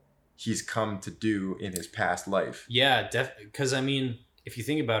evil he's come to do in his past life. Yeah, because I mean, if you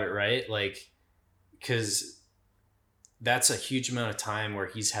think about it, right, like, because that's a huge amount of time where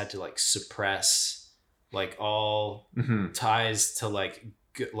he's had to like suppress like all ties to like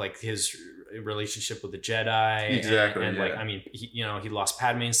his relationship with the Jedi. Exactly. And like, I mean, he lost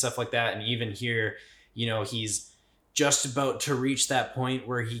Padme and stuff like that. And even here, you know, he's just about to reach that point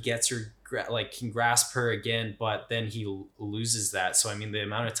where he gets her, like can grasp her again, but then he loses that. So, I mean, the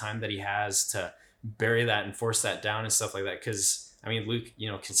amount of time that he has to bury that and force that down and stuff like that. 'Cause I mean, Luke, you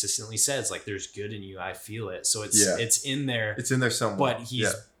know, consistently says like, "There's good in you. I feel it." So it's in there. It's in there somewhere. But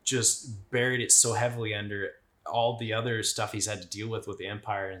he's just buried it so heavily under all the other stuff he's had to deal with the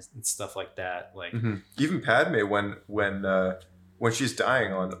Empire and stuff like that. Like even Padme, when she's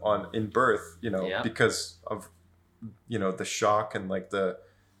dying in birth, you know, because of, you know, the shock and like the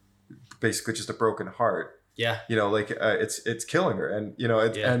basically just a broken heart. Yeah. You know, like it's killing her, and you know,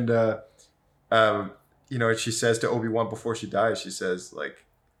 you know, she says to Obi-Wan before she dies, she says, like,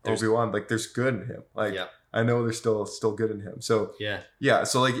 Obi-Wan, like, there's good in him. Like, I know there's still good in him. So,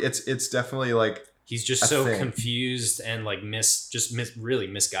 so, like, it's definitely, like, he's just so confused and, like, really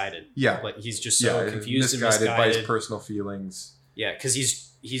misguided. Yeah. Like, he's just so confused and misguided by his personal feelings. Yeah, because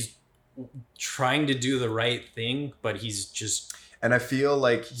he's trying to do the right thing, but he's just... And I feel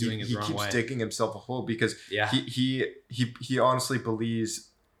like he keeps digging himself a hole because he honestly believes...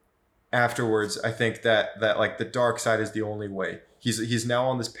 Afterwards, I think that like the dark side is the only way. He's now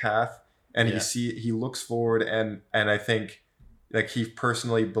on this path, and he looks forward, and I think like he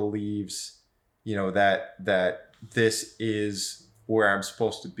personally believes, you know, that this is where I'm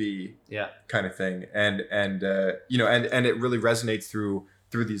supposed to be, kind of thing, and you know, and it really resonates through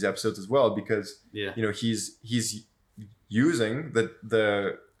these episodes as well, because you know he's using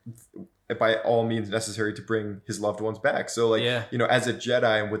the by all means necessary to bring his loved ones back. So like, you know, as a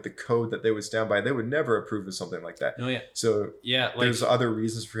Jedi and with the code that they would stand by, they would never approve of something like that. Oh yeah. So yeah, like, there's other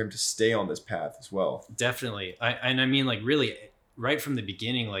reasons for him to stay on this path as well. Definitely. I mean, like, really, right from the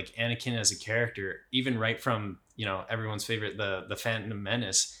beginning, like Anakin as a character, even right from, you know, everyone's favorite, the Phantom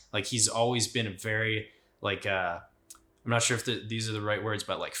Menace, like he's always been a very like I'm not sure if these are the right words,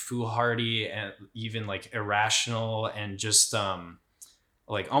 but like foolhardy and even like irrational and just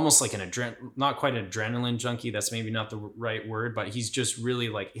like almost like not quite an adrenaline junkie. That's maybe not the right word, but he's just really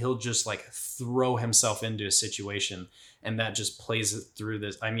like, he'll just like throw himself into a situation, and that just plays it through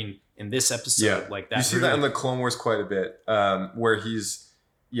this. I mean, in this episode, like that. You see that in the Clone Wars quite a bit, where he's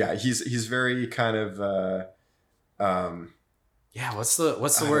very kind of what's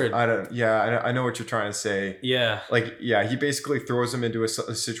the word? I know what you're trying to say. Yeah. Like, he basically throws him into a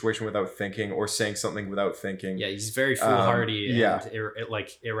situation without thinking, or saying something without thinking. Yeah, he's very foolhardy and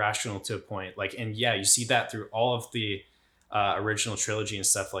like irrational to a point. Like, and you see that through all of the original trilogy and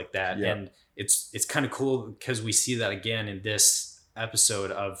stuff like that. Yeah. And it's kind of cool because we see that again in this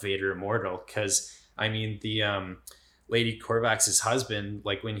episode of Vader Immortal. Because I mean, the Lady Corvax's husband,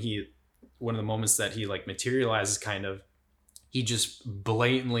 like one of the moments that he like materializes, kind of, he just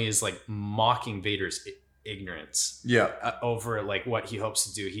blatantly is like mocking Vader's ignorance. Over like what he hopes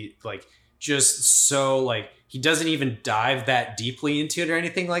to do. He like just so like he doesn't even dive that deeply into it or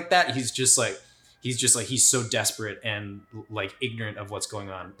anything like that. He's he's so desperate and like ignorant of what's going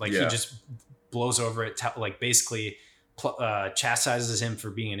on. Like he just blows over it, like basically chastises him for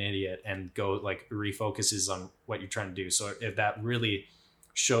being an idiot and like refocuses on what you're trying to do. So if that really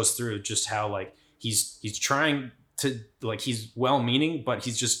shows through just how like he's trying to, like, he's well-meaning, but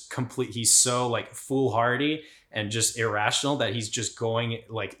he's just he's so like foolhardy and just irrational that he's just going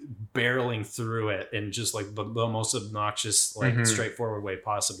like barreling through it in just like the most obnoxious, like straightforward way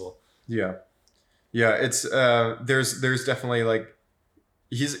possible. It's there's definitely like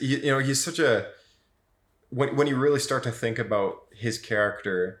he's such a, when you really start to think about his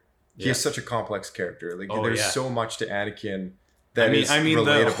character, he is such a complex character. Like there's so much to Anakin. I mean,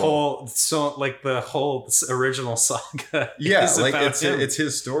 relatable. the whole original saga. Like it's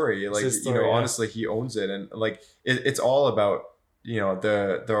his story. Like honestly, he owns it, and like it's all about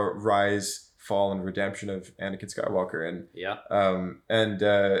the rise, fall, and redemption of Anakin Skywalker, and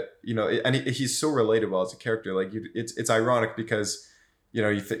he's so relatable as a character. Like it's ironic because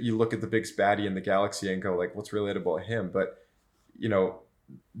you look at the biggest baddie in the galaxy and go like, what's relatable to him? But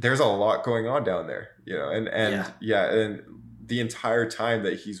there's a lot going on down there. And the entire time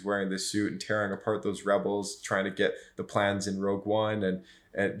that he's wearing this suit and tearing apart those rebels, trying to get the plans in Rogue One,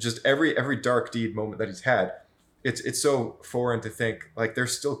 and just every dark deed moment that he's had, it's so foreign to think like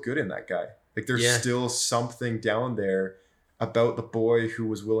there's still good in that guy. Like there's still something down there about the boy who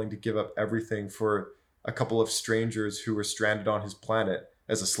was willing to give up everything for a couple of strangers who were stranded on his planet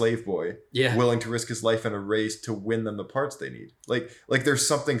as a slave boy, willing to risk his life in a race to win them the parts they need. Like there's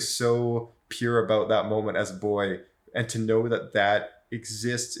something so pure about that moment as a boy. And to know that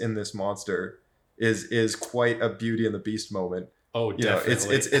exists in this monster is quite a Beauty and the Beast moment. Oh,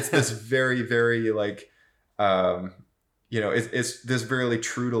 definitely. It's this very, very like, it's this very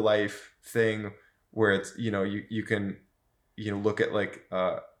true to life thing where it's, you can, look at like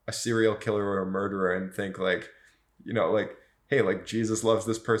a serial killer or a murderer and think like, hey, like Jesus loves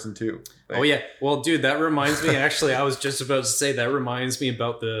this person too. Like, oh yeah. Well, dude, that reminds me, actually, I was just about to say, that reminds me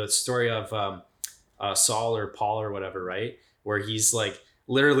about the story of, Saul or Paul or whatever, right? Where he's like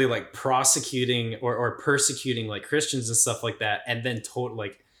literally like prosecuting or persecuting like Christians and stuff like that, and then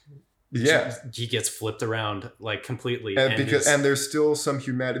he gets flipped around like completely. And there's still some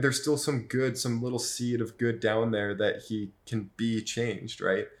humanity, there's still some good, some little seed of good down there that he can be changed,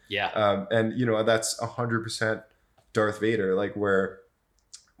 right? And that's 100% Darth Vader, like where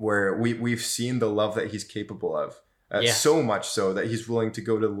we've seen the love that he's capable of, so much so that he's willing to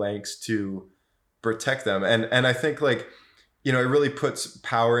go to lengths to protect them. And I think like, it really puts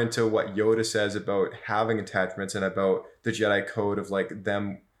power into what Yoda says about having attachments and about the Jedi code of like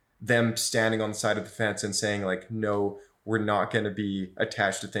them standing on the side of the fence and saying like, no, we're not going to be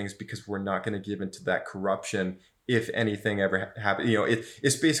attached to things because we're not going to give into that corruption if anything ever happens.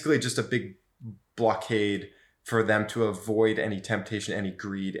 It's basically just a big blockade for them to avoid any temptation, any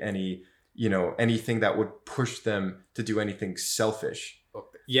greed, any anything that would push them to do anything selfish.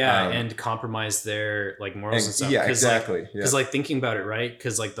 And compromise their like morals and stuff. Yeah, exactly. Because like thinking about it, right?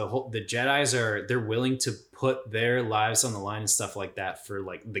 Because like the Jedis they're willing to put their lives on the line and stuff like that for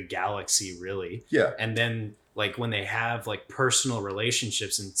like the galaxy, really. Yeah. And then like when they have like personal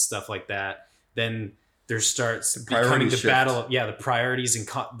relationships and stuff like that, then there starts priority becoming the shift. battle. Yeah, the priorities and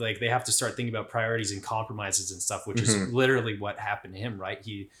like they have to start thinking about priorities and compromises and stuff, which is literally what happened to him, right?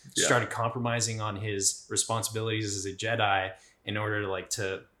 He started compromising on his responsibilities as a Jedi in order to like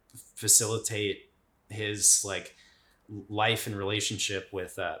to facilitate his like life and relationship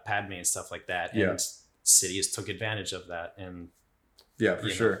with Padme and stuff like that. And Sidious took advantage of that, and for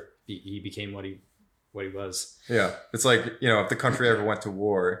sure, he became what he was. Yeah, it's like, you know, if the country ever went to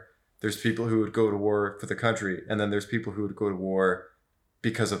war, there's people who would go to war for the country, and then there's people who would go to war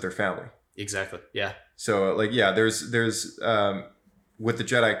because of their family. Exactly. Yeah. So like, there's with the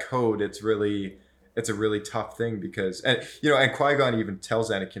Jedi Code, it's a really tough thing because, and you know, and Qui-Gon even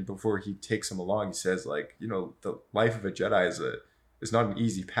tells Anakin before he takes him along, he says like, you know, the life of a Jedi is not an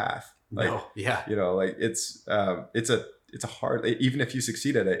easy path. Like, no. Yeah. You know, like it's a hard, even if you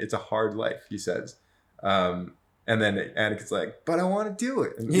succeed at it, it's a hard life, he says. And then Anakin's like, but I want to do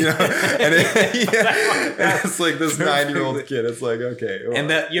it. And, you know, and it's like this 9-year-old kid. It's like, okay. Well.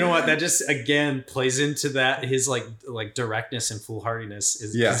 And that, you know what, that just again plays into that, his like directness and foolhardiness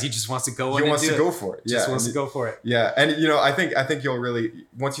is because he just wants to go in and do it. He wants to go for it. Just wants to go for it. Yeah. And you know, I think you'll really,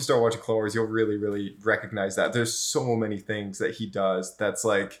 once you start watching Clone Wars, you'll really, really recognize that there's so many things that he does that's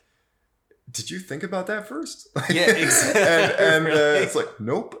like, did you think about that first? Yeah, exactly. and it's like,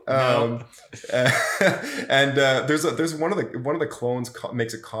 nope. No. And there's one of the clones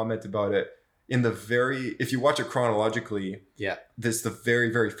makes a comment about it in if you watch it chronologically. Yeah, this is the very,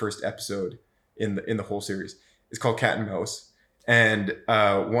 very first episode in the whole series. It's called Cat and Mouse, and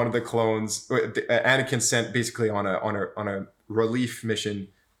one of the clones, Anakin sent basically on a relief mission,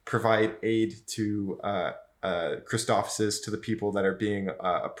 provide aid to Christophsis, to the people that are being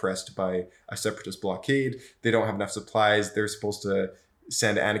oppressed by a separatist blockade. They don't have enough supplies. They're supposed to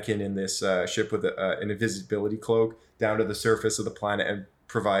send Anakin in this ship with an invisibility cloak down to the surface of the planet and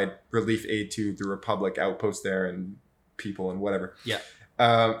provide relief aid to the Republic outpost there and people and whatever. Yeah.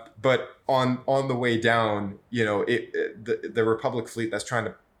 But on the way down, you know, the Republic fleet that's trying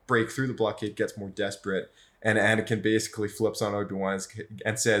to break through the blockade gets more desperate, and Anakin basically flips on Obi-Wan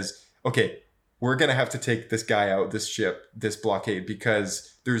and says, okay, we're going to have to take this guy out, this ship, this blockade,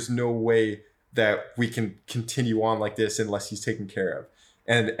 because there's no way that we can continue on like this unless he's taken care of.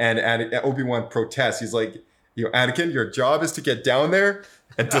 And Obi-Wan protests. He's like, you know, Anakin, your job is to get down there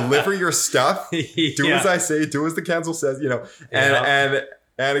and deliver your stuff. Do as I say, do as the council says, you know. And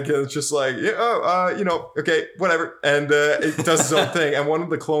Anakin's just like, you know, okay, whatever. And it does its own thing. And one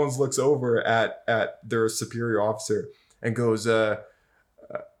of the clones looks over at their superior officer and goes,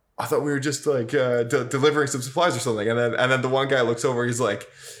 I thought we were just like delivering some supplies or something. And then the one guy looks over, he's like,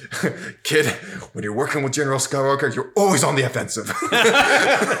 kid, when you're working with General Skywalker, you're always on the offensive. It's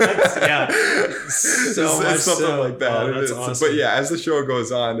something like that. Oh, that's awesome. But yeah, as the show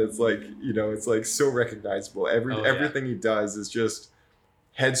goes on, it's like, you know, it's like so recognizable. Everything he does is just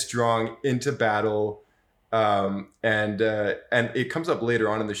headstrong into battle. And it comes up later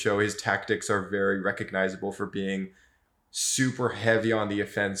on in the show. His tactics are very recognizable for being super heavy on the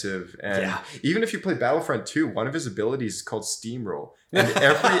offensive, and even if you play Battlefront 2, one of his abilities is called Steamroll, and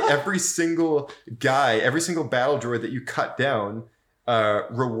every single battle droid that you cut down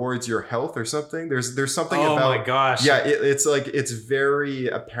rewards your health or something. There's something about, oh my gosh, it's like, it's very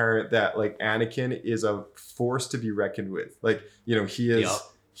apparent that like Anakin is a force to be reckoned with. Like, you know, he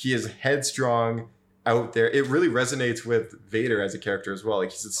is headstrong out there. It really resonates with Vader as a character as well.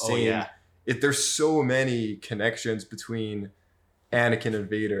 Like, he's the same. There's so many connections between Anakin and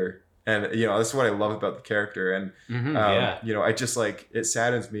Vader, and you know, that's what I love about the character. And you know, I just like, it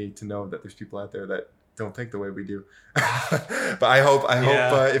saddens me to know that there's people out there that don't think the way we do. But I hope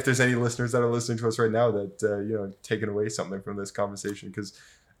if there's any listeners that are listening to us right now that you know, taking away something from this conversation, because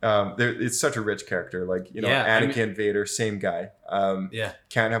it's such a rich character. Like, you know, Anakin, Vader, same guy.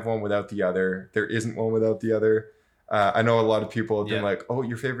 Can't have one without the other. There isn't one without the other. I know a lot of people have been like, "Oh,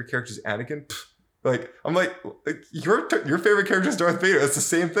 your favorite character is Anakin." Like, I'm like, your favorite character is Darth Vader. It's the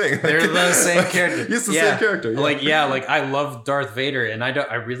same thing. They're the same character. He's the same character. Yeah. Like I love Darth Vader, and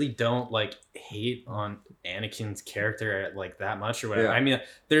I really don't like hate on Anakin's character like that much or whatever. I mean,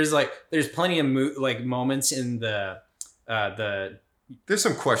 there's plenty of moments in the there's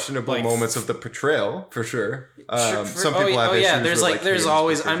some questionable moments of the portrayal for sure. Some people have issues. There's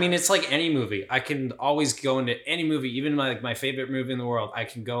always. I mean, it's like any movie. I can always go into any movie, even my favorite movie in the world. I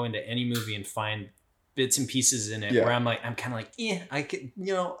can go into any movie and find bits and pieces in it where I'm kind of like, I could,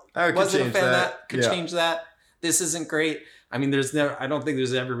 you know, wasn't a fan of that. Could change that. This isn't great. I mean, I don't think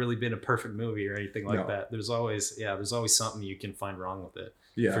there's ever really been a perfect movie or anything like that. There's always something you can find wrong with it.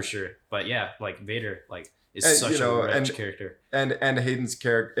 Yeah, for sure. But yeah, like Vader, is such a rich character. And Hayden's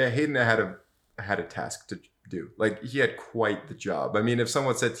character. Hayden had a task to do. Like, he had quite the job. I mean, if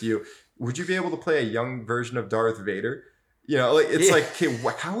someone said to you, would you be able to play a young version of Darth Vader? You know, like, it's like, okay,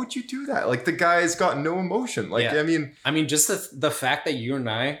 how would you do that? Like, the guy's got no emotion. Like, I mean, just the fact that you and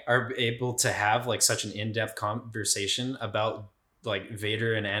I are able to have like such an in-depth conversation about like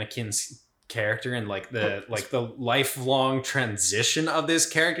Vader and Anakin's character and like the lifelong transition of this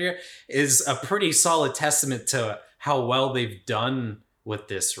character is a pretty solid testament to how well they've done with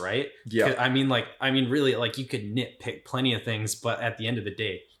this, right? Yeah. I mean, really, like, you could nitpick plenty of things, but at the end of the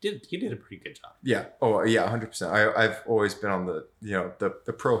day, you did a pretty good job. Yeah. Oh, yeah, 100%. I've always been on the, you know,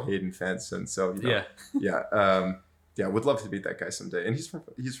 the pro Hayden fence, and so, you know, yeah, would love to beat that guy someday. And he's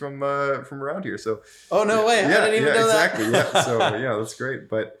from around here, so. Oh, no way! I didn't even know exactly. that. Yeah. So yeah, that's great.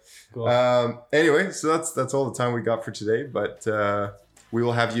 But cool. Anyway, so that's all the time we got for today. But we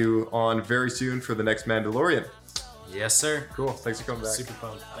will have you on very soon for the next Mandalorian. Yes, sir. Cool. Thanks for coming back. Super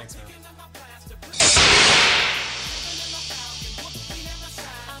fun. Thanks, man.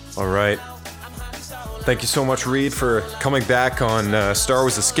 All right. Thank you so much, Reed, for coming back on Star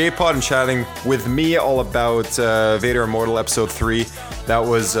Wars Escape Pod and chatting with me all about Vader Immortal Episode 3. That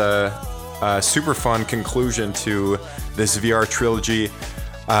was a super fun conclusion to this VR trilogy.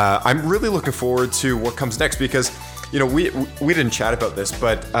 I'm really looking forward to what comes next because, you know, we didn't chat about this,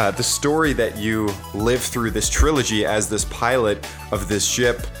 but the story that you live through this trilogy as this pilot of this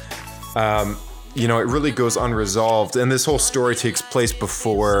ship, you know, it really goes unresolved. And this whole story takes place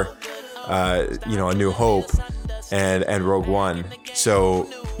before, you know, A New Hope and Rogue One. So,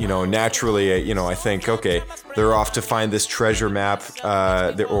 you know, naturally, you know, I think, okay, they're off to find this treasure map,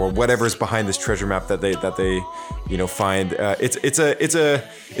 or whatever's behind this treasure map that they, you know, find. It's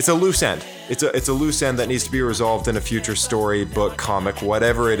a loose end. It's a loose end that needs to be resolved in a future story, book, comic,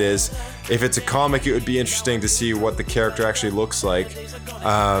 whatever it is. If it's a comic, it would be interesting to see what the character actually looks like.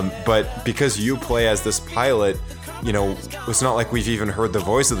 But because you play as this pilot, you know, it's not like we've even heard the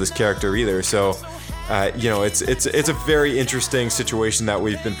voice of this character either. So, you know, it's a very interesting situation that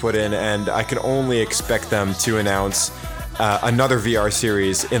we've been put in, and I can only expect them to announce another VR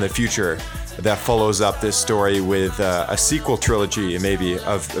series in the future that follows up this story with a sequel trilogy, maybe,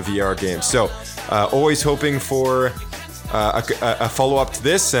 of VR games. So, always hoping for a follow-up to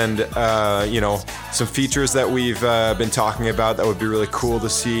this, and you know, some features that we've been talking about that would be really cool to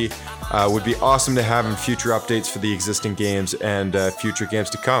see. Would be awesome to have in future updates for the existing games and future games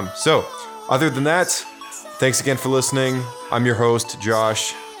to come. So, other than that, thanks again for listening. I'm your host,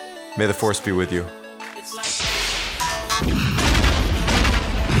 Josh. May the Force be with you.